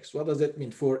of x. What does that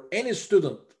mean? For any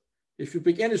student, if you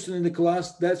pick any student in the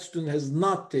class, that student has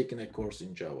not taken a course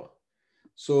in Java.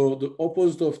 So the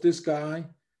opposite of this guy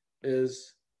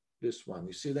is this one.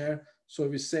 You see there? So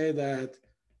we say that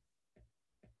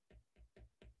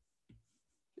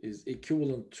is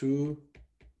equivalent to,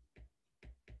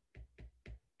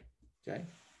 okay?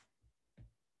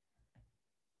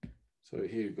 So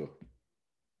here you go.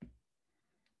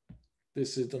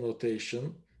 This is the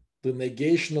notation. The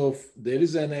negation of there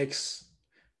is an x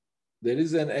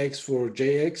for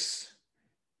jx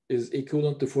is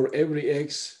equivalent to for every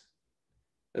x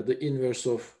the inverse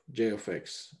of j of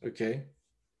x, okay?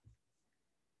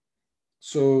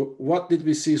 So what did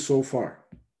we see so far?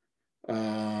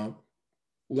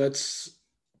 Let's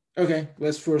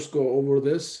first go over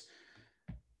this.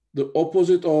 The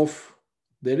opposite of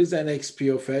there is an x p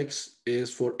of x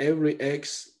is for every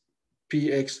x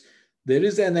px, there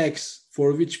is an x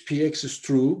for which px is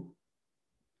true.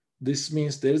 This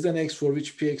means there is an x for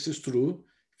which px is true.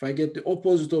 If I get the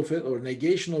opposite of it or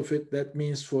negation of it, that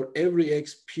means for every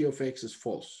x, p of x is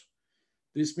false.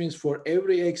 This means for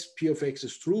every x, p of x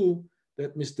is true.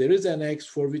 That means there is an x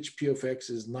for which p of x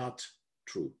is not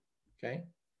true, okay?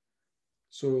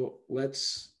 So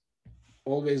let's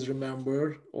always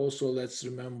remember, also let's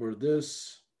remember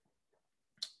this.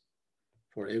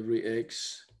 For every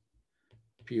x,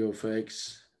 p of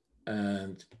x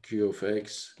and q of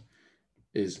x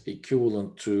is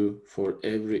equivalent to for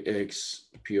every x,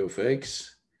 p of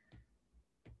x,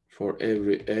 for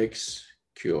every x,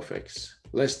 q of x.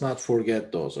 Let's not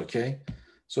forget those, okay?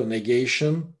 So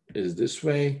negation is this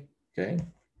way, okay?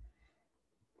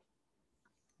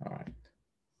 All right.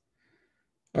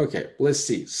 Okay, let's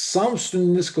see. Some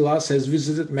student in this class has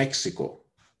visited Mexico,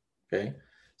 okay?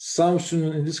 Some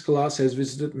student in this class has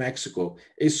visited Mexico.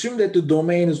 Assume that the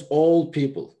domain is all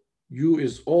people. U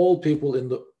is all people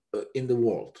in the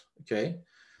world, okay?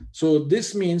 So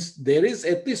this means there is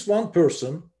at least one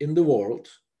person in the world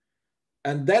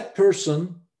and that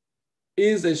person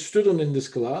is a student in this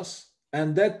class,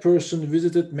 and that person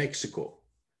visited Mexico.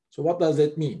 So what does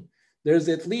that mean? There's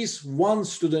at least one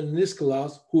student in this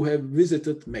class who have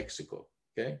visited Mexico.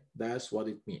 Okay, that's what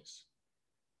it means.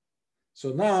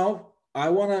 So now I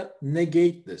want to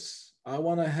negate this. I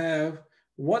want to have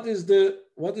what is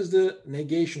the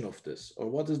negation of this, or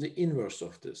what is the inverse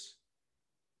of this?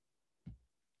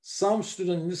 Some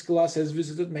student in this class has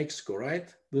visited Mexico,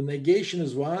 right? The negation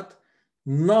is what?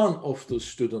 None of the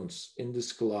students in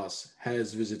this class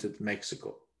has visited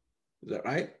Mexico. Is that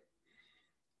right?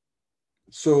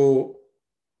 So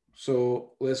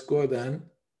let's go then.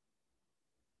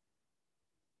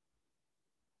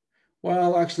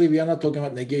 Well, actually, we are not talking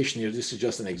about negation here. This is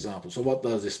just an example. So what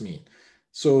does this mean?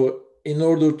 So in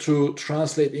order to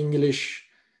translate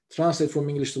from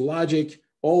English to logic,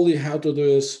 all you have to do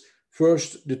is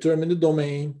first determine the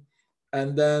domain,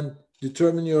 and then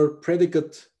determine your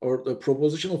predicate or the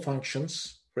propositional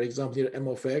functions, for example, here m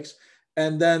of x,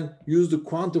 and then use the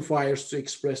quantifiers to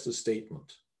express the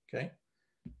statement, okay?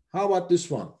 How about this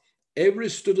one? Every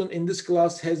student in this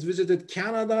class has visited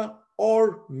Canada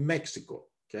or Mexico,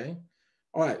 okay?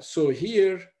 All right, so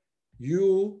here,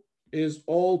 you is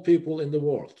all people in the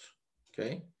world,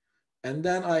 okay? And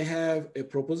then I have a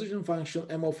proposition function,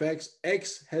 m of x,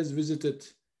 x has visited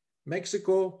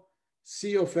Mexico,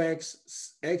 c of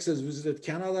x, x has visited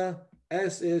Canada,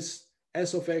 s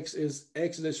of x is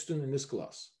a student in this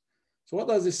class. So what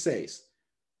does this say?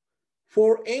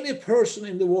 For any person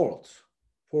in the world,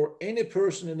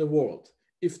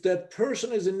 if that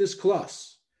person is in this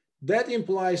class, that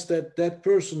implies that that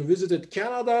person visited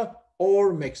Canada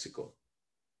or Mexico,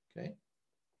 okay?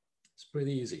 It's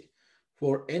pretty easy.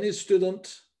 For any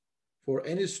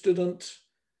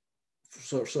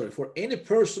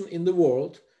person in the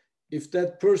world, if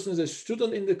that person is a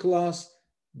student in the class,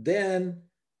 then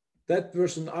that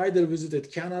person either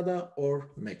visited Canada or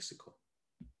Mexico.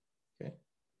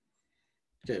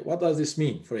 Okay, what does this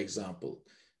mean? For example,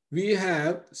 we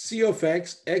have c of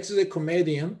x, x is a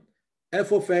comedian,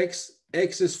 f of x,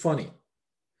 x is funny,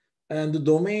 and the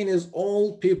domain is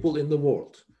all people in the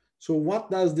world. So what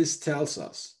does this tells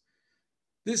us?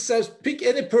 This says pick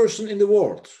any person in the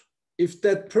world. If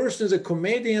that person is a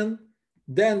comedian,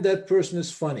 then that person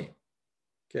is funny,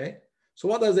 okay? So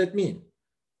what does that mean?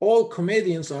 All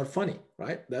comedians are funny,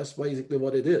 right? That's basically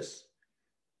what it is.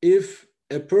 If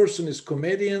a person is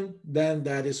comedian, then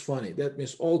that is funny. That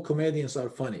means all comedians are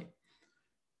funny.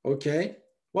 Okay,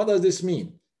 what does this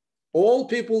mean? All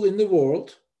people in the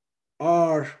world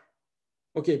are,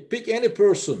 okay, pick any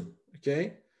person,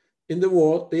 okay, in the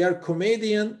world, they are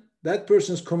comedian, that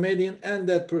person is comedian, and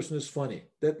that person is funny.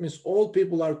 That means all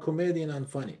people are comedian and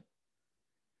funny.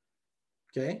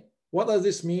 Okay, what does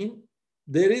this mean?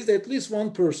 There is at least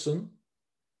one person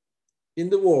in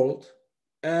the world,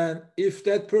 and if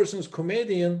that person is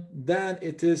comedian, then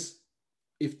it is,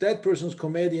 if that person is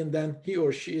comedian, then he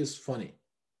or she is funny,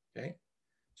 okay?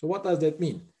 So what does that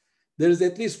mean? There is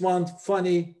at least one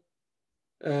funny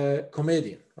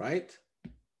comedian, right?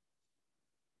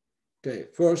 Okay,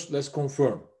 first let's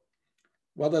confirm.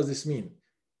 What does this mean?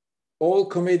 All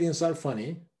comedians are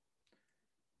funny.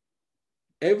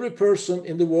 Every person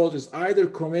in the world is either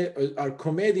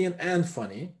comedian and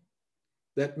funny.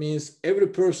 That means every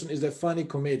person is a funny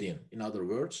comedian, in other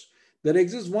words. There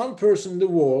exists one person in the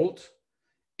world.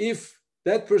 If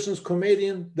that person is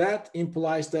comedian, that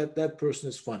implies that that person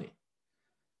is funny.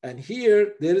 And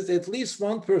here, there is at least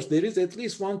one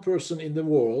person in the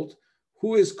world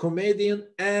who is comedian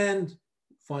and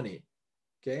funny,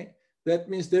 okay? That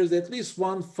means there's at least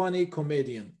one funny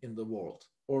comedian in the world,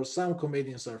 or some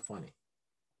comedians are funny.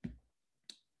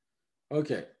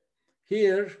 Okay.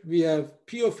 Here we have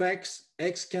P of X,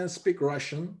 X can speak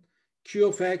Russian. Q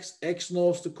of X, X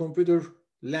knows the computer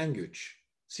language,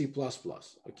 C++,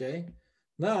 okay?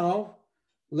 Now,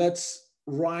 let's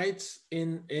write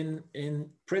in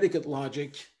predicate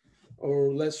logic,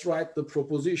 or let's write the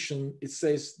proposition. It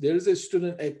says, there is a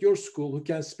student at your school who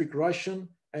can speak Russian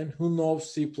and who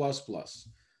knows C++.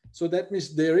 So that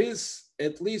means there is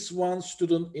at least one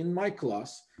student in my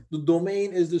class. The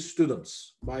domain is the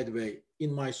students, by the way,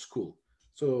 in my school.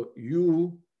 So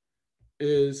U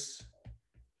is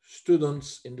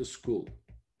students in the school.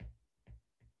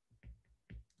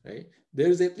 Okay.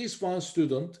 There's at least one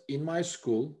student in my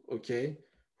school, okay,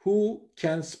 who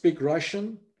can speak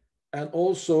Russian and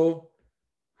also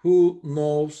who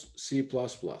knows C++.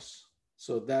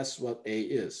 So that's what A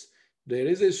is. There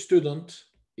is a student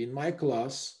in my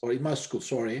class, or in my school,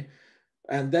 sorry,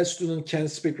 and that student can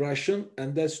speak Russian,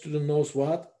 and that student knows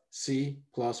what? C++.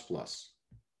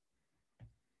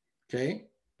 Okay,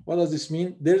 What does this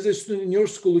mean? There's a student in your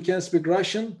school who can speak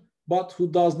Russian, but who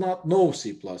does not know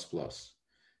C++.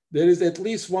 There is at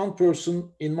least one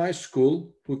person in my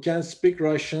school who can speak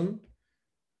Russian,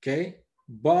 okay,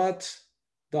 but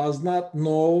does not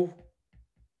know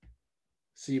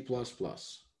C++.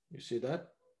 You see that?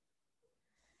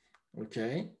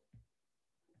 Okay.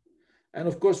 And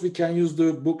of course, we can use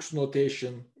the book's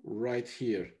notation right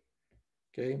here.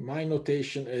 Okay, my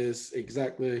notation is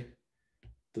exactly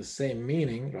the same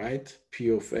meaning, right? P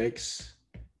of x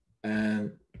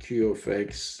and Q of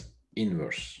x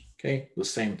inverse. Okay, the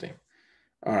same thing.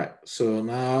 All right, so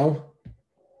now,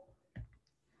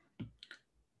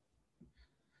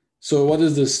 so what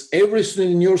is this? Every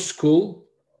student in your school,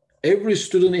 every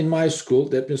student in my school,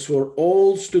 that means for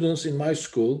all students in my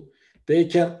school, they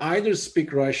can either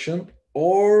speak Russian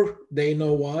or they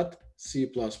know what?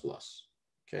 C++.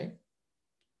 Okay.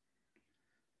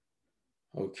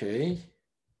 Okay.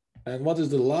 And what is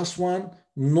the last one?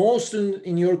 No student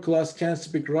in your class can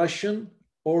speak Russian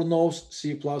or knows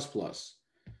C++.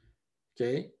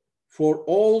 Okay. For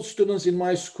all students in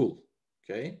my school.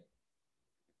 Okay.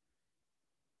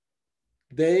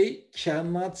 They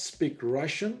cannot speak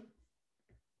Russian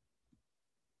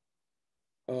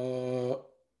or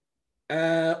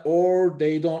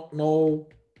they don't know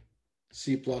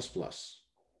C++.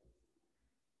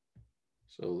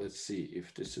 So let's see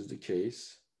if this is the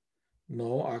case.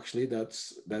 No, actually,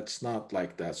 that's not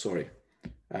like that. Sorry,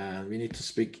 and we need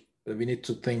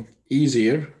to think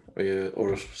easier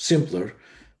or simpler.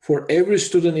 For every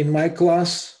student in my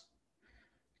class,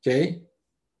 okay,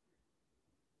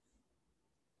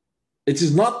 it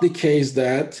is not the case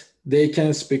that they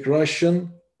can speak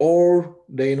Russian or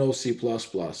they know C++.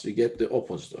 You get the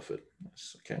opposite of it.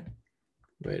 Yes, okay,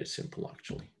 very simple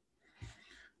actually.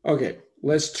 Okay,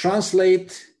 let's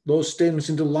translate those statements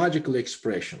into logical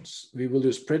expressions. We will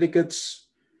use predicates,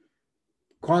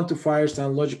 quantifiers,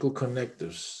 and logical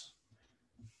connectors.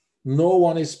 No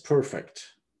one is perfect,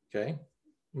 okay?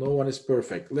 No one is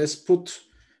perfect. Let's put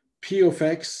P of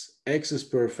x, x is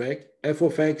perfect, f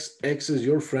of x, x is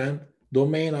your friend,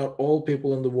 domain are all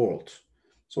people in the world.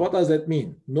 So what does that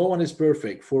mean? No one is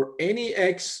perfect. For any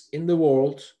x in the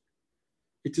world,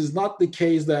 it is not the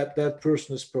case that that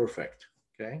person is perfect,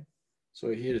 okay?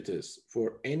 So here it is.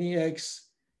 For any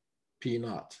x, P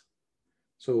naught.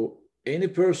 So any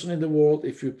person in the world,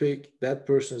 if you pick, that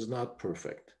person is not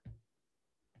perfect.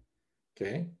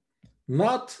 Okay.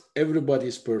 Not everybody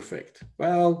is perfect.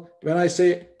 Well, when I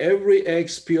say every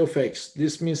x, P of x,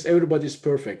 this means everybody is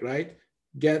perfect, right?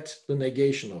 Get the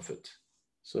negation of it.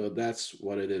 So that's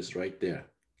what it is right there.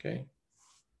 Okay.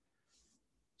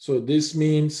 So this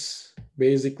means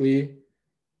basically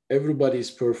everybody is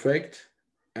perfect.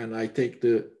 And I take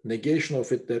the negation of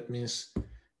it. That means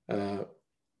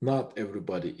not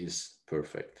everybody is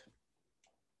perfect.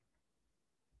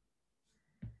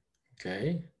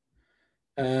 Okay.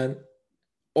 And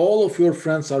all of your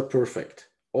friends are perfect.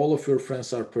 All of your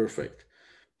friends are perfect.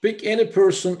 Pick any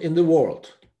person in the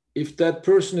world. If that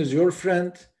person is your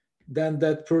friend, then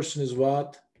that person is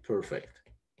what? Perfect.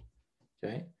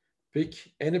 Okay. Pick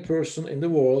any person in the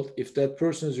world. If that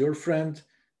person is your friend,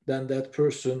 then that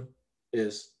person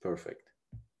is perfect.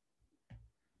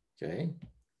 Okay.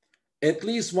 At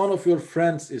least one of your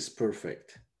friends is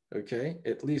perfect. Okay.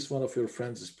 At least one of your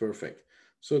friends is perfect.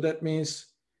 So that means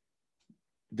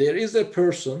there is a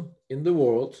person in the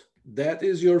world that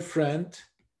is your friend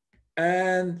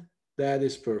and that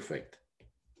is perfect.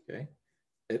 Okay.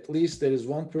 At least there is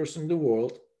one person in the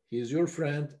world, he is your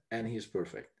friend and he is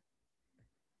perfect.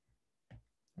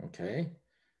 Okay.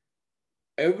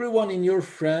 Everyone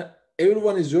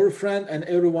is your friend and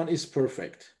everyone is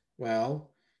perfect.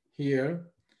 Well,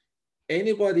 here,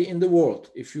 anybody in the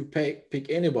world, if you pick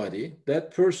anybody,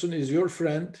 that person is your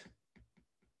friend.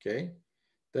 Okay.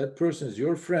 That person is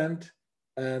your friend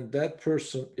and that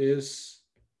person is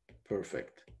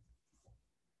perfect.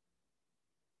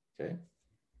 Okay.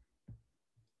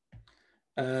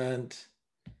 And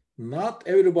not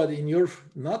everybody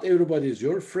is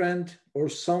your friend or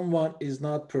someone is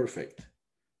not perfect.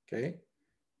 Okay.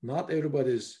 Not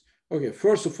everybody is. Okay.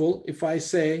 First of all, if I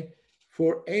say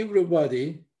for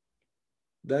everybody,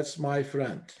 that's my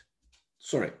friend.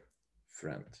 Sorry,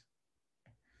 friend.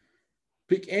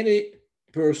 Pick any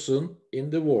person in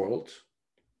the world.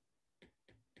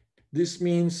 This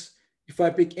means if I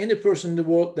pick any person in the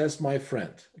world, that's my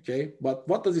friend. Okay. But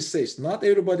what does it say? Not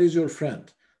everybody is your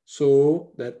friend.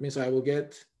 So that means I will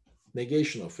get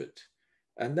negation of it.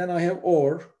 And then I have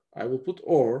or, I will put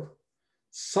or.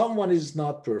 Someone is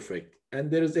not perfect. And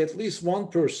there is at least one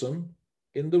person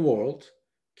in the world,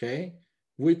 okay,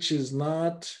 which is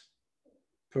not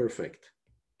perfect.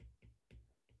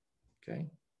 Okay,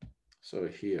 so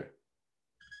here,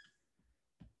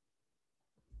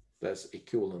 that's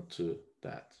equivalent to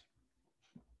that.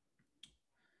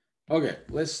 Okay,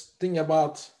 let's think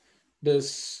about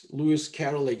this Lewis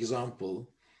Carroll example.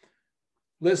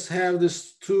 Let's have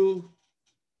these two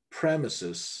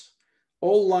premises.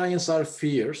 All lions are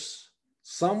fierce.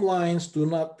 Some lions do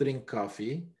not drink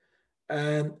coffee,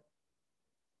 and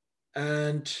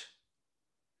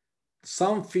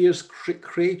some fierce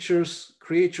creatures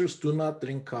do not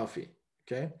drink coffee.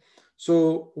 Okay,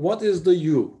 so what is the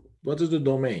U? What is the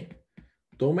domain?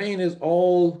 Domain is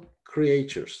all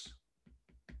creatures.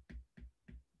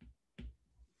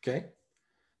 Okay,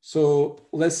 so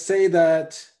let's say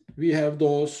that we have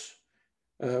those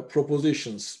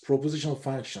propositional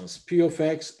functions. P of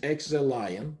x, x is a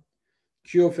lion.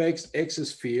 Q of x, x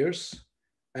is fierce.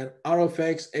 And R of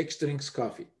x, x drinks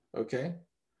coffee. Okay,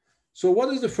 so what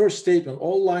is the first statement?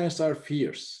 All lions are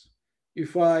fierce.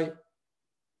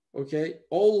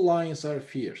 All lions are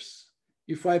fierce.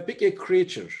 If I pick a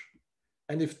creature,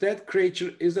 and if that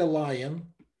creature is a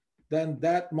lion, then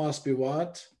that must be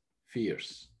what?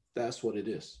 Fierce. That's what it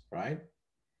is, right?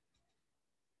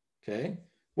 Okay.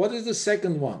 What is the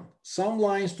second one? Some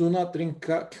lions do not drink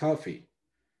coffee.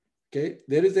 Okay.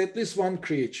 There is at least one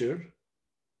creature.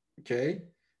 Okay.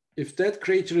 If that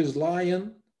creature is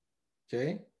lion,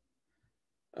 okay.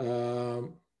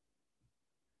 If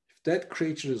that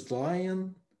creature is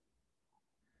lion,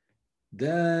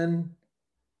 then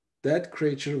that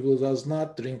creature does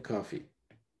not drink coffee.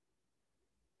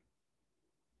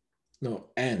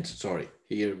 No, and, sorry,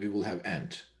 here we will have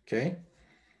and, okay?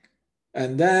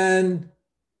 And then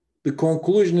the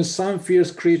conclusion is some fierce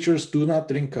creatures do not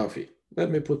drink coffee. Let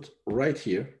me put right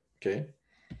here, okay?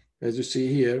 As you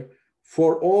see here,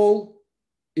 for all,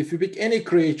 if you pick any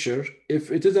creature,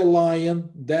 if it is a lion,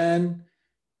 then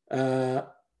it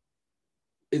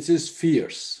is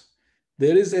fierce.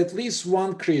 There is at least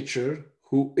one creature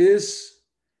who is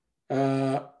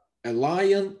a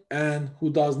lion and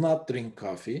who does not drink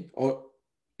coffee,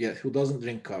 who doesn't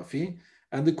drink coffee.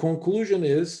 And the conclusion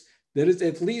is there is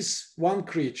at least one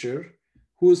creature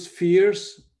who is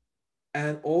fierce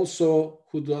and also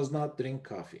who does not drink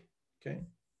coffee, okay?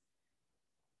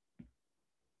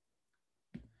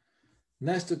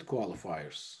 Nested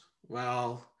qualifiers.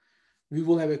 Well, we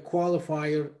will have a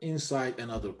qualifier inside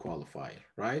another qualifier,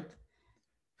 right?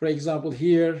 For example,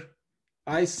 here,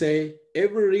 I say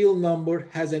every real number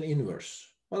has an inverse.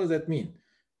 What does that mean?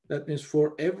 That means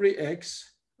for every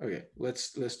x, okay,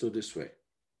 let's do this way.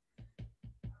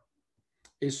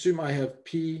 Assume I have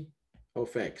p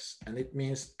of x, and it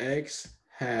means x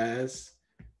has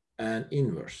an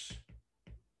inverse.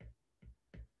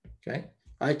 Okay,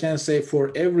 I can say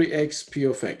for every x, p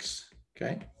of x.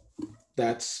 Okay,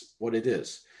 that's what it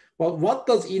is. Well, what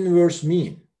does inverse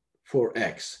mean for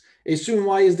x? Assume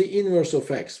y is the inverse of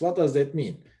x. What does that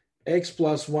mean? X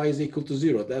plus y is equal to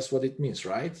 0. That's what it means,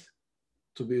 right?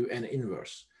 To be an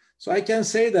inverse. So I can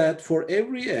say that for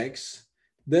every x,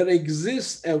 there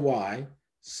exists a y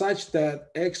such that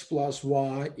x plus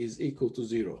y is equal to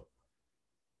 0.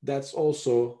 That's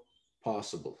also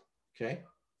possible, okay?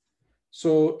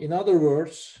 So in other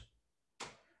words,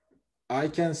 I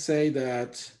can say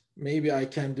that maybe I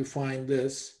can define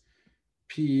this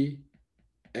p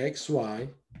xy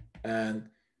and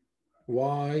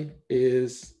y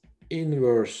is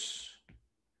inverse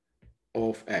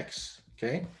of x,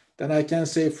 okay? Then I can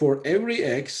say for every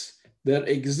x, there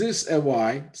exists a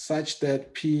y such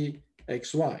that p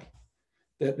xy.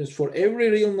 That means for every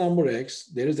real number x,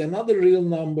 there is another real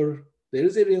number, there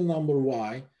is a real number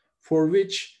y for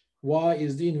which y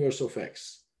is the inverse of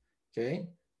x, okay?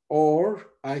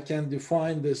 Or I can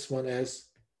define this one as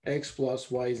x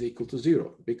plus y is equal to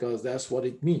 0 because that's what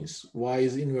it means. Y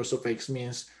is inverse of x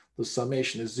means the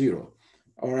summation is 0.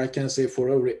 Or I can say for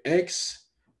every x,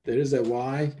 there is a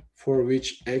y for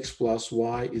which x plus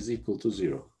y is equal to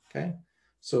 0, okay?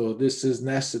 So this is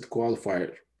nested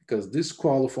qualifier because this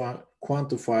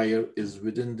quantifier is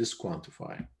within this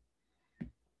quantifier.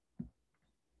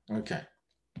 Okay.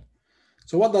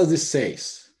 So what does this say?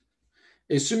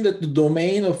 Assume that the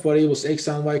domain of variables x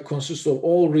and y consists of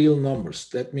all real numbers.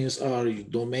 That means our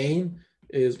domain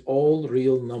is all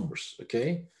real numbers,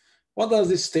 okay? What does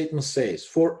this statement say?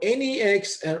 For any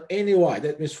x and any y,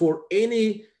 that means for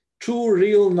any two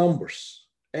real numbers,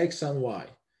 x and y,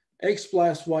 x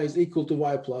plus y is equal to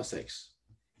y plus x.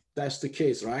 That's the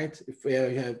case, right? If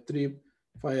I have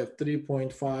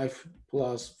 3.5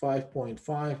 plus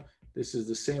 5.5, this is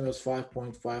the same as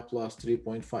 5.5 plus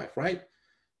 3.5, right?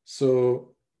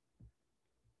 So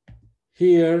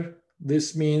here,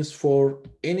 this means for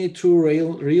any two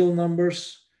real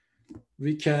numbers,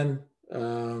 we can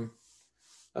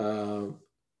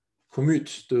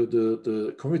commute,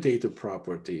 the commutative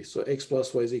property. So x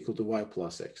plus y is equal to y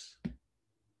plus x.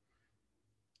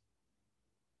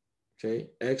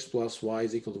 Okay, x plus y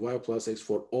is equal to y plus x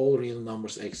for all real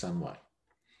numbers x and y.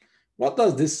 What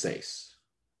does this say?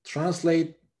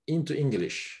 Translate into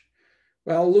English.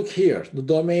 Well, look here, the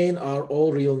domain are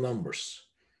all real numbers.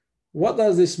 What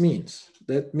does this mean?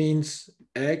 That means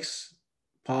x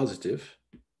positive.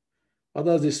 What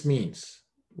does this mean?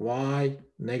 Y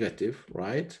negative,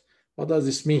 right? What does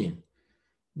this mean?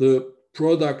 The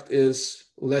product is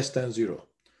less than 0.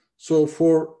 So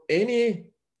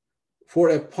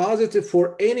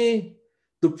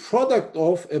the product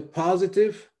of a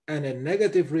positive and a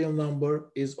negative real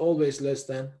number is always less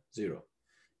than 0.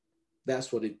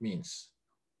 That's what it means.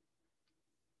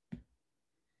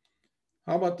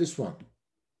 How about this one?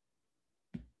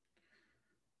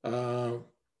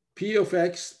 P of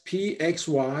x,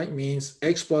 Pxy means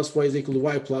x plus y is equal to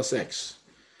y plus x.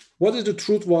 What is the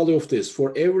truth value of this?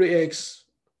 For every x,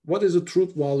 what is the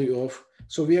truth value of?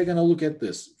 So we are going to look at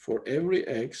this. For every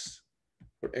x,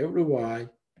 for every y,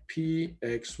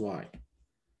 Pxy.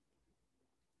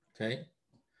 Okay.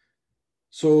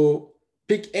 So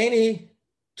pick any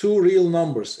two real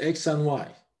numbers, x and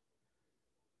y.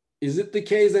 Is it the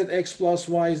case that x plus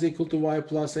y is equal to y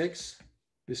plus x?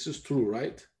 This is true,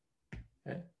 right?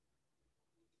 Okay.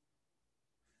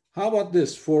 How about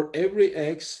this? For every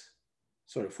x,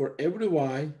 for every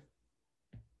y,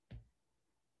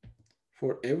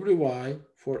 for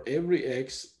every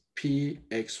x,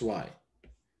 Pxy.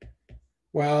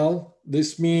 Well,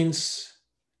 this means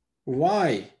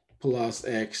y plus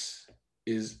x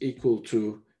is equal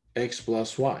to x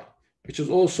plus y, which is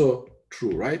also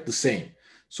true, right? The same.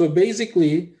 So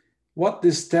basically, what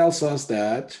this tells us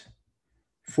that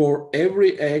for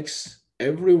every x,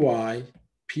 every y,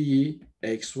 Pxy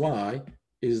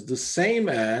is the same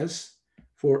as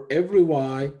for every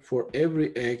y, for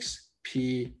every x,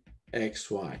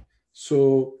 Pxy.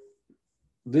 So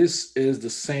this is the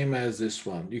same as this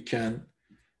one. You can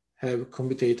have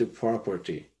commutative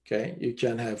property, okay? You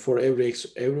can have for every x,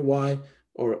 every y,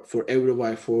 or for every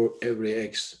y, for every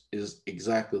x is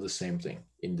exactly the same thing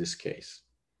in this case.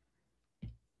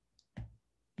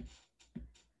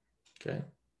 Okay.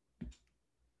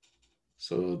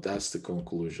 So that's the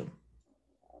conclusion.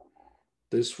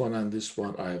 This one and this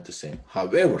one are the same.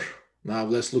 However, now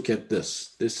let's look at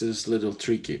this. This is a little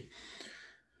tricky.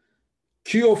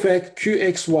 Q of x,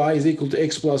 Qxy is equal to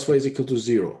x plus y is equal to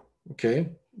 0.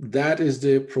 Okay, that is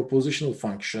the propositional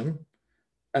function.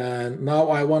 And now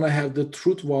I want to have the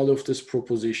truth value of this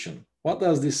proposition. What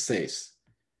does this say?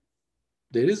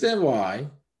 There is a y.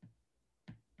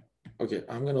 Okay,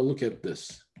 I'm going to look at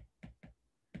this.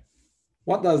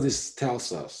 What does this tell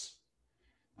us?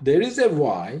 There is a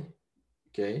y,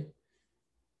 okay,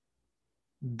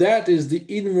 that is the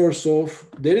inverse of,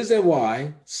 there is a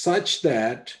y such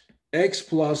that x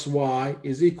plus y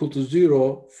is equal to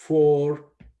 0 for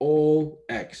all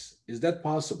x. Is that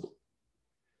possible?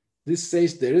 This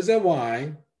says there is a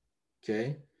y,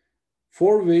 okay,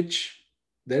 for which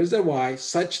there is a y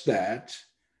such that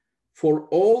for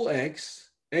all x,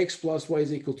 x plus y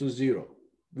is equal to 0,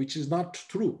 which is not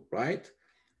true, right?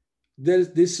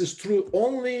 This is true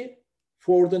only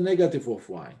for the negative of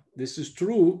y. This is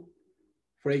true,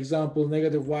 for example,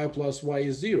 negative y plus y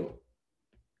is 0.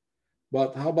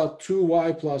 But how about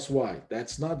 2y plus y?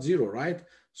 That's not 0, right?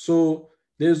 So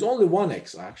there's only one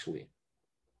x actually.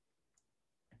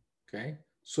 Okay,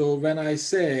 so when I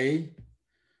say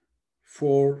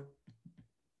for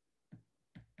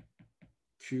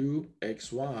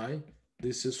Qxy,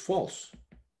 this is false.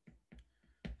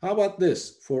 How about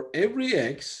this? For every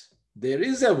x, there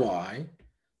is a y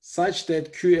such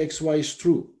that Qxy is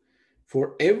true.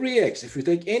 For every x, if you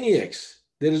take any x,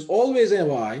 there is always a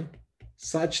y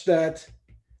such that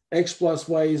x plus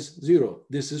y is 0.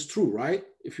 This is true, right?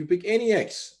 If you pick any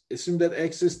x, assume that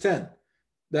x is 10,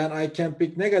 then I can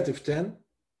pick negative 10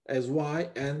 as y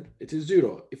and it is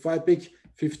 0. If I pick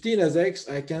 15 as x,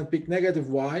 I can pick negative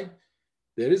y.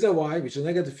 There is a y which is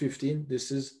negative 15.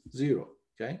 This is 0,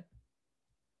 okay?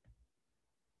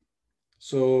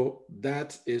 So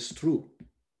that is true.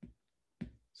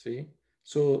 See?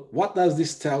 So what does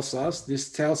this tell us?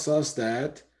 This tells us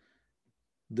that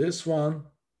this one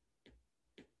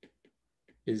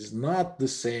is not the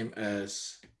same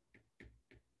as,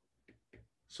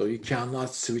 so you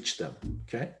cannot switch them,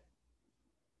 okay?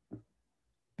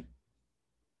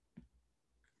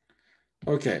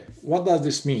 Okay, what does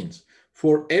this mean?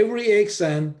 For every x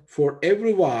and for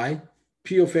every y,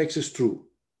 P of x is true.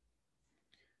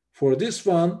 For this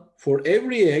one, for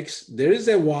every x, there is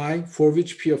a y for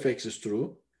which p of x is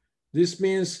true. This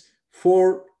means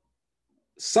for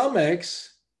some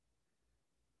x,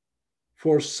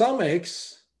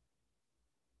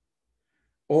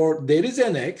 or there is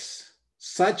an x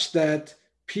such that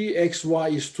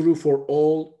pxy is true for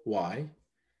all y.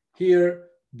 Here,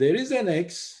 there is an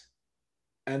x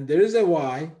and there is a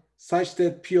y such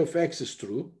that p of x is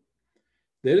true.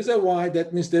 There is a y,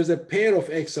 that means there's a pair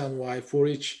of x and y for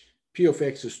which p of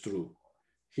x is true.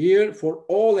 Here, for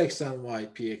all x and y,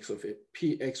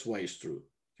 pxy is true.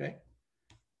 Okay?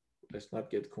 Let's not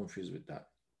get confused with that.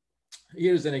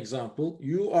 Here's an example.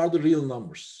 U are the real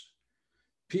numbers.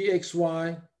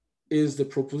 Pxy is the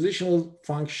propositional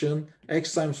function.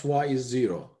 X times y is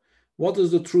 0. What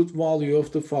is the truth value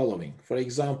of the following? For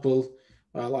example,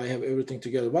 well, I have everything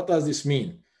together. What does this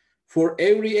mean? For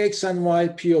every x and y,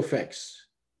 p of x.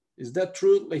 Is that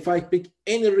true? If I pick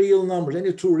any real numbers,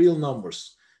 any two real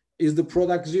numbers, is the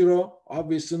product 0?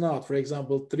 Obviously not. For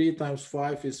example, 3 times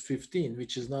 5 is 15,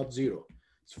 which is not 0.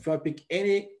 So if I pick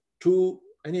any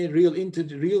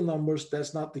real numbers,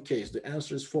 that's not the case. The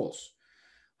answer is false.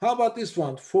 How about this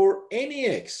one? For any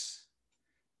x,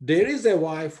 there is a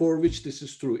y for which this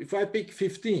is true. If I pick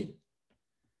 15,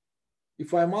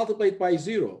 if I multiply it by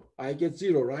 0, I get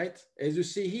 0, right? As you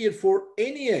see here, for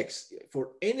any x,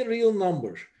 for any real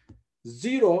number,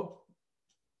 0,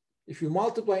 if you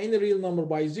multiply any real number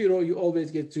by 0, you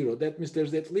always get 0. That means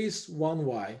there's at least one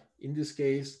y. In this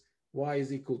case, y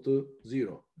is equal to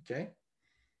 0, okay?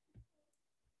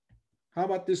 How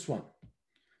about this one?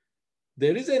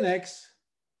 There is an x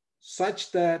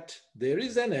such that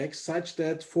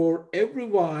for every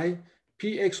y,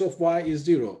 px of y is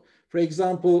 0. For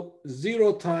example,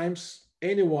 0 times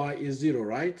any y is 0,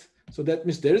 right? So that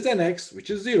means there is an x, which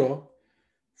is 0,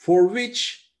 for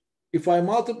which if I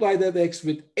multiply that x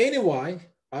with any y,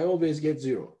 I always get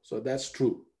 0. So that's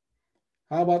true.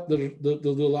 How about the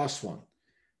last one?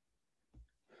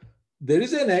 There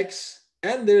is an x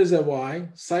and there is a y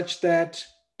such that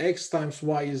x times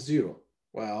y is 0.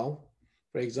 Well,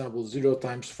 for example, 0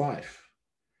 times 5.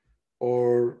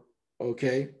 Or,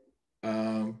 okay,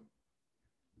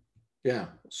 yeah,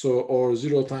 so, or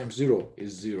 0 times 0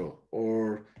 is 0.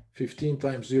 Or 15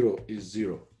 times 0 is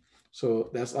 0. So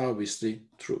that's obviously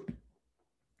true.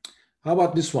 How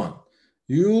about this one?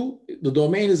 The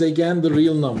domain is again the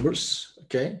real numbers,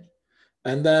 okay?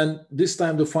 And then this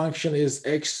time the function is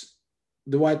x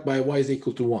divided by y is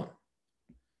equal to 1.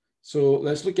 So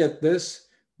let's look at this.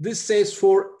 This says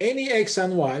for any x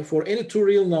and y, for any two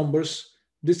real numbers,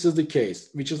 this is the case,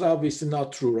 which is obviously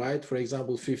not true, right? For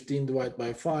example, 15 divided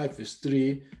by 5 is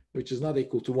 3, which is not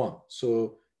equal to 1.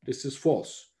 So this is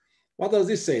false. What does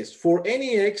this say? For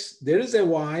any x, there is a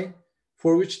y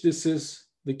for which this is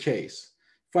the case.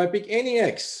 If I pick any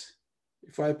x,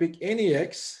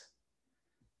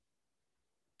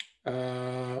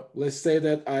 let's say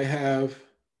that I have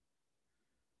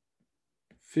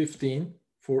 15.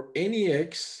 For any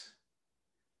x,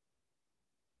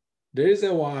 there is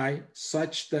a y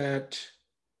such that,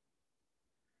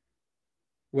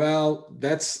 well,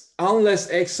 that's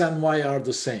unless x and y are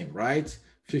the same, right?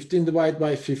 15 divided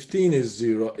by 15 is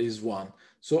 0, is 1.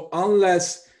 So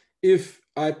unless, if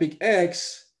I pick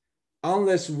x,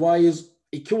 unless y is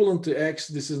equivalent to x,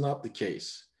 this is not the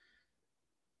case.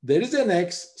 There is an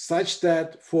x such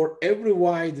that for every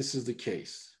y, this is the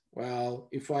case. Well,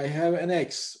 if I have an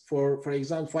x, for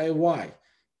example, if I have y,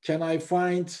 can I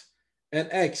find an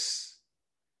x?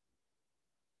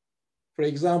 For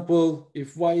example,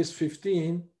 if y is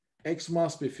 15, x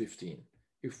must be 15.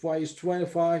 If y is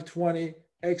 25, 20,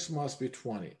 x must be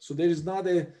 20. So there is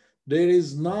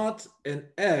not an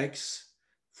x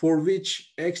for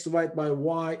which x divided by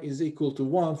y is equal to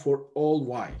 1 for all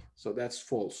y. So that's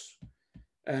false.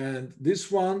 And this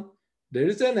one, there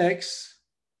is an x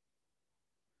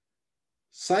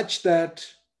such that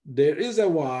there is a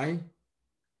y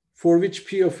for which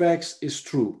p of x is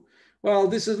true. Well,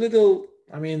 this is little,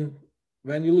 I mean,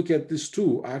 when you look at this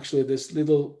two, actually this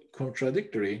little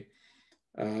contradictory,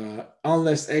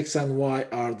 unless x and y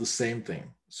are the same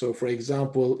thing. So for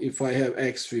example, if I have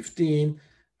x 15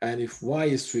 and if y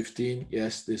is 15,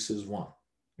 yes, this is 1,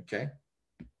 okay?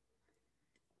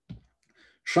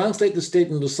 Translate the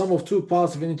statement, the sum of two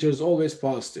positive integers is always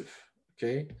positive,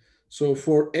 okay? So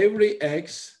for every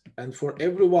x and for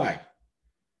every y,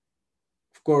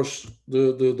 of course,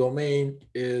 the domain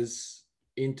is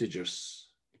integers,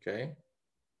 okay?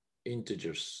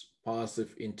 Integers,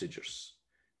 positive integers.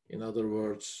 In other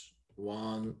words,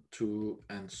 1, 2,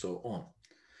 and so on.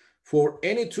 For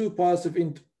any two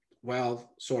positive,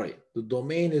 the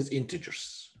domain is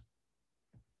integers.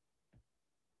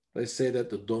 let's say that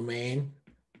the domain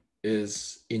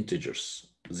is integers,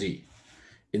 z.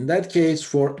 In that case,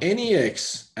 for any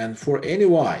x and for any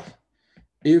y,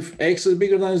 if x is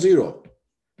bigger than 0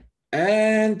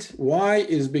 and y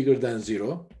is bigger than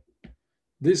 0,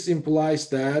 this implies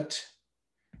that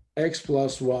x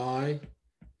plus y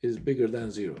is bigger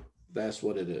than 0. That's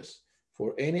what it is.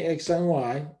 For any x and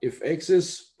y, if x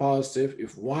is positive,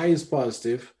 if y is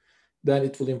positive, then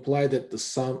it will imply that the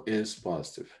sum is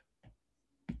positive.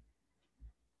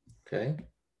 Okay.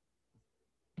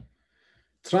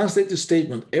 Translate the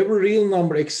statement. Every real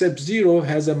number except 0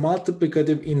 has a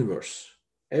multiplicative inverse.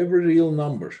 Every real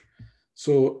number.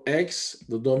 So x,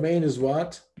 the domain is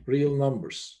what? Real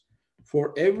numbers.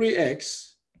 For every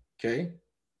x, okay,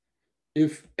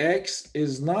 if x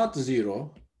is not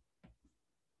 0,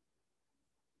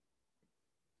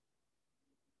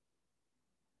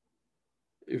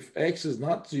 if x is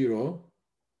not 0,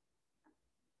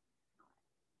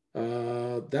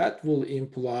 that will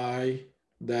imply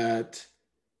that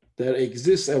there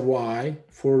exists a y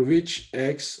for which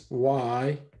x,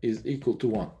 y is equal to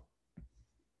 1.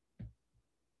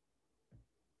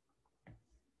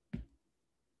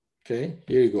 Okay,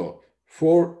 here you go.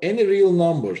 For any real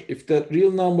number, if that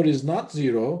real number is not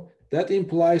 0, that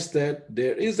implies that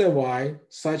there is a y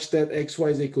such that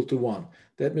xy is equal to 1.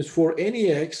 That means for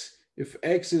any x, if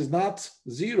x is not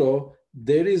 0,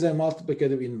 there is a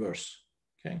multiplicative inverse.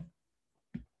 Okay.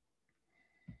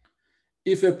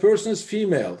 If a person is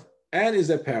female and is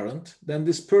a parent, then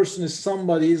this person is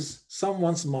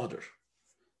someone's mother.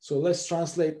 So let's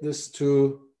translate this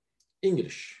to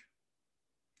English,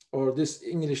 or this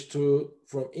English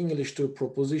from English to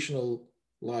propositional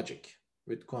logic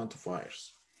with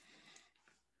quantifiers.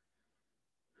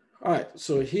 All right,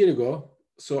 so here you go.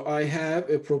 So I have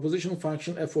a propositional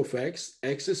function f of x,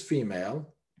 x is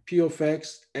female, p of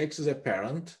x, x is a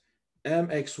parent,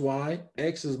 mxy,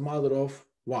 x is mother of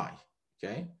y,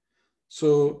 okay?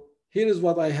 So here is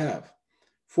what I have.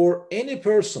 For any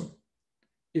person,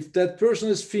 if that person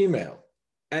is female,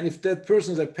 and if that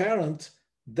person is a parent,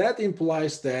 that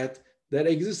implies that there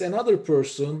exists another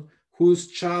person who's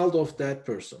child of that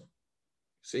person.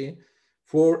 See?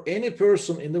 For any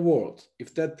person in the world,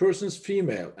 if that person is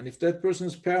female and if that person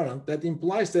is parent, that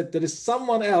implies that there is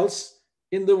someone else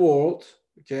in the world,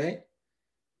 okay,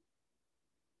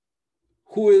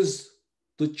 who is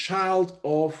the child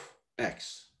of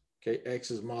X. Okay,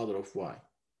 X is mother of Y.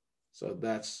 So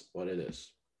that's what it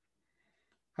is.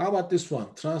 How about this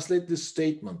one? Translate this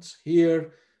statement.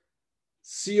 Here,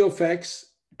 C of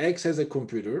X, X has a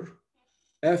computer.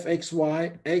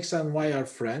 Fxy, X and Y are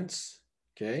friends,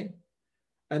 okay?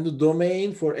 And the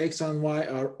domain for X and Y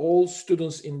are all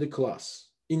students in the class,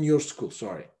 in your school,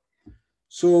 sorry.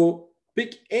 So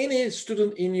pick any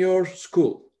student in your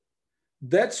school.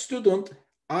 That student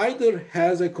either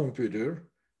has a computer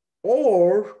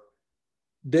or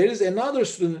there is another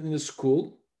student in the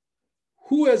school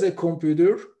who has a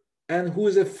computer and who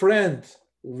is a friend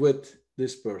with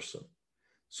this person.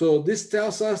 So this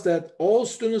tells us that all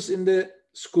students in the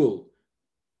school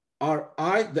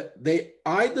they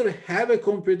either have a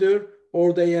computer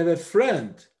or they have a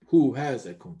friend who has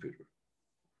a computer.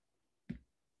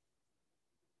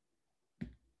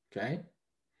 Okay.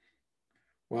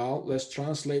 Well, let's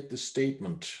translate the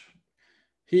statement.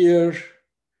 Here,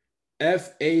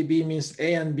 FAB means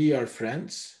A and B are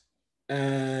friends,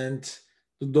 and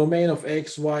the domain of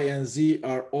X, Y, and Z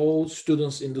are all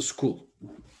students in the school.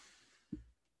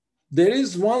 There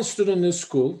is one student in the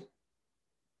school,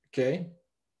 okay?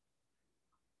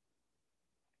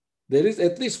 There is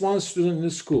at least one student in the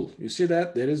school. You see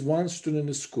that? There is one student in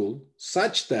the school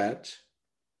such that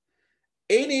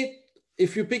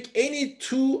if you pick any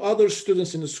two other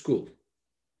students in the school,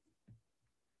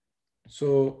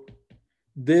 so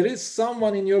there is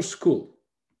someone in your school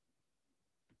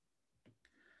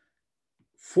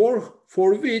for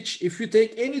which if you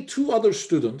take any two other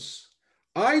students,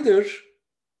 either,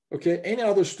 okay, any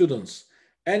other students,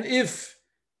 and if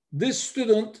this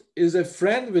student is a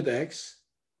friend with X,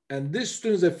 and this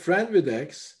student is a friend with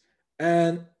X,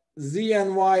 and Z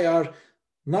and Y are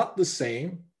not the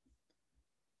same,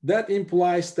 that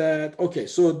implies that, okay,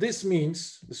 so this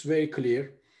means, it's very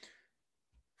clear,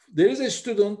 there is a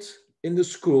student in the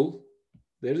school,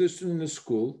 there is a student in the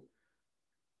school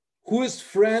who is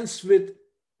friends with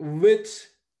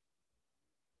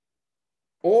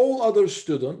all other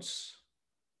students.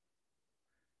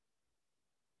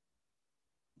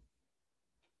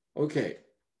 Okay,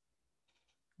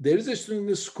 there is a student in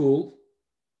the school.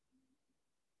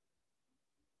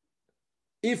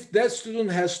 If that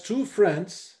student has two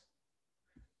friends,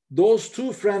 those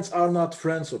two friends are not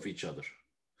friends of each other.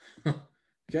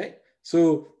 Okay,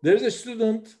 so there's a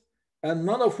student and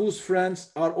none of whose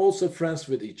friends are also friends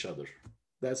with each other.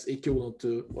 That's equivalent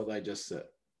to what I just said.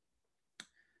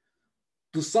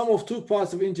 The sum of two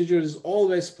positive integers is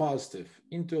always positive.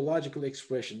 Into a logical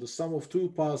expression, the sum of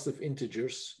two positive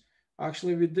integers.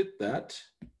 Actually, we did that.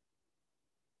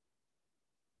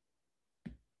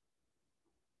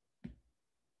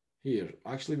 Here,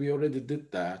 actually, we already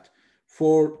did that.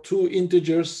 For two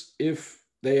integers, if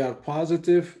they are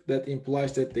positive, that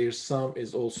implies that their sum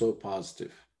is also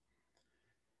positive.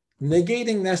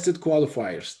 Negating nested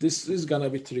qualifiers. This is gonna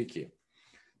be tricky.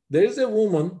 There is a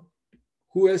woman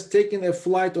who has taken a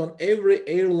flight on every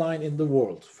airline in the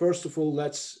world. First of all,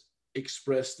 let's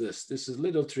express this. This is a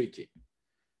little tricky.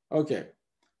 Okay,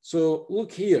 so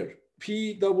look here,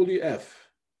 PWF.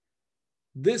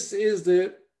 This is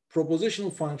the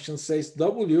propositional function, says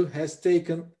W has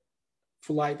taken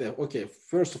flight F. Okay,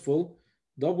 first of all,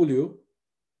 W,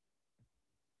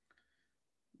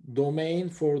 domain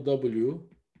for W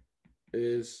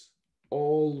is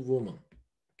all women,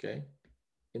 okay,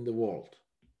 in the world.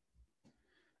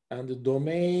 And the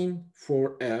domain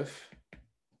for F,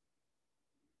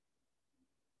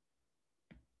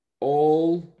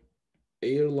 all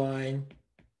airline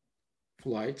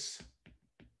flights,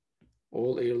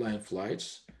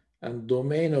 and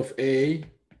domain of A,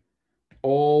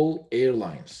 all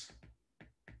airlines.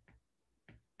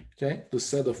 Okay, the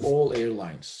set of all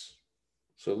airlines.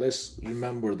 So let's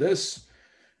remember this.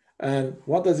 And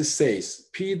what does it say?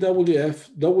 PWF,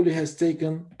 W has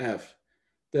taken F.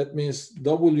 That means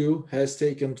W has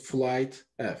taken flight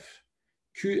F.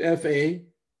 QFA,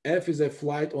 F is a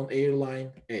flight on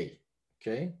airline A.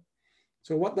 Okay,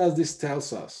 so what does this tell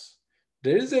us?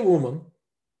 There is a woman,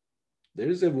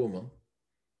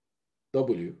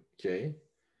 W, okay,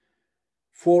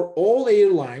 for all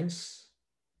airlines,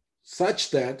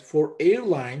 such that for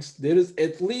airlines, there is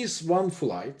at least one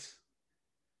flight.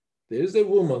 There is a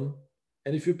woman,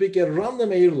 and if you pick a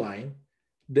random airline,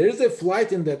 there is a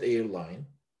flight in that airline.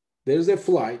 There is a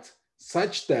flight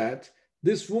such that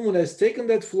this woman has taken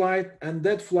that flight and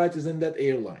that flight is in that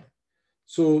airline.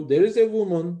 So there is a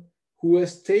woman who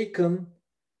has taken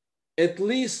at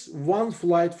least one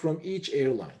flight from each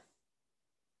airline.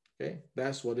 Okay,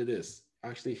 that's what it is.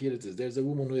 Actually, here it is. There's a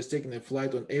woman who has taken a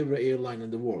flight on every airline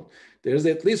in the world. There's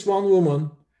at least one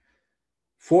woman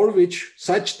for which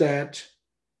such that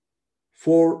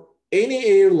for any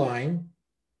airline,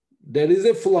 there is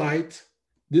a flight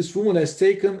this woman has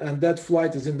taken and that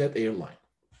flight is in that airline.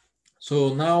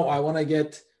 So now I want to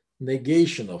get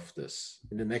negation of this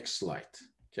in the next slide,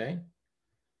 okay?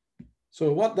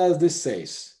 So what does this say?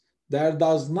 There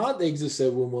does not exist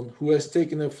a woman who has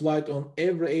taken a flight on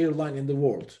every airline in the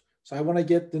world. So I want to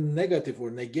get the negative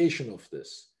or negation of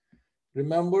this.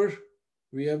 Remember,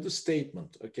 we have the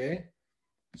statement, okay?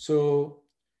 So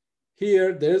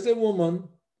here, there's a woman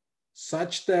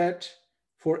such that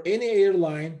for any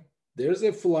airline, there's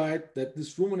a flight that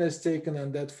this woman has taken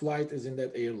and that flight is in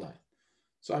that airline.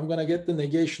 So I'm going to get the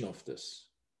negation of this,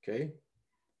 okay?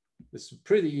 This is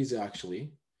pretty easy,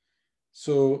 actually.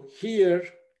 So here,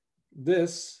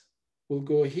 this will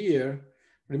go here.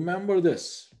 Remember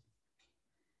this.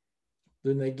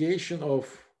 The negation of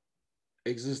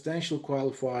existential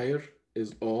qualifier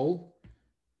is all,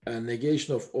 and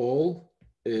negation of all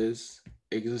is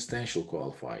existential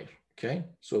qualifier, okay?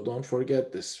 So don't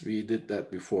forget this. We did that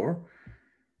before.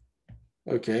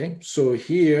 Okay, so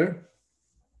here,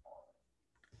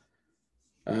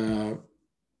 I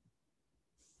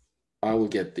will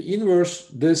get the inverse.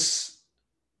 This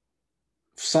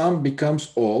sum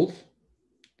becomes all,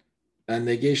 and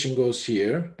negation goes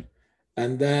here,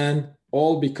 and then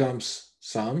all becomes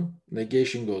sum,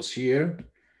 negation goes here,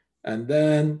 and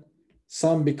then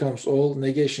sum becomes all,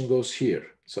 negation goes here.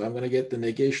 So I'm going to get the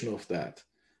negation of that.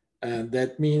 And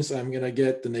that means I'm going to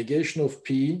get the negation of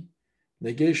P,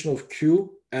 negation of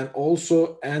Q, and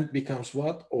also and becomes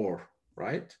what? Or,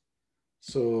 right?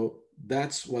 So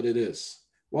that's what it is.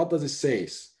 What does it say?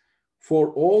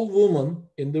 For all women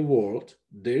in the world,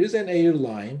 there is an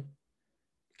airline,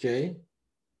 okay?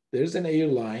 There's an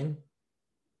airline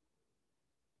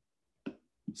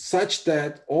such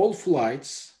that all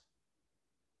flights,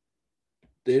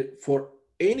 there, for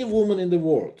any woman in the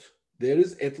world, there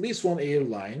is at least one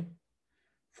airline.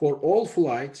 For all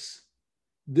flights,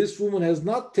 this woman has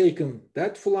not taken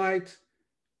that flight,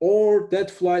 or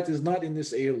that flight is not in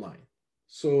this airline.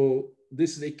 So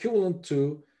this is equivalent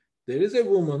to there is a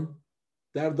woman,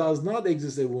 there does not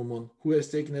exist a woman who has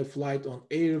taken a flight on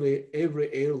every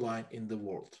airline in the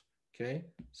world. Okay,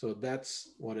 so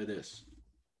that's what it is.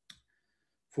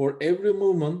 For every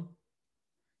woman,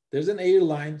 there's an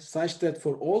airline such that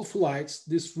for all flights,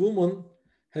 this woman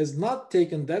has not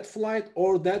taken that flight,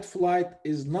 or that flight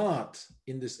is not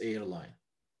in this airline.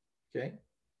 Okay,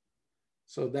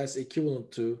 so that's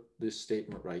equivalent to this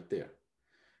statement right there.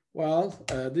 Well,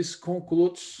 this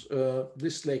concludes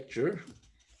this lecture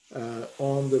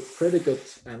on the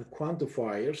predicate and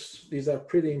quantifiers. These are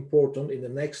pretty important. In the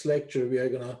next lecture, we are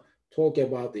going to talk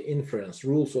about the inference,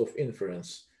 rules of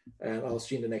inference, and I'll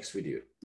see you in the next video.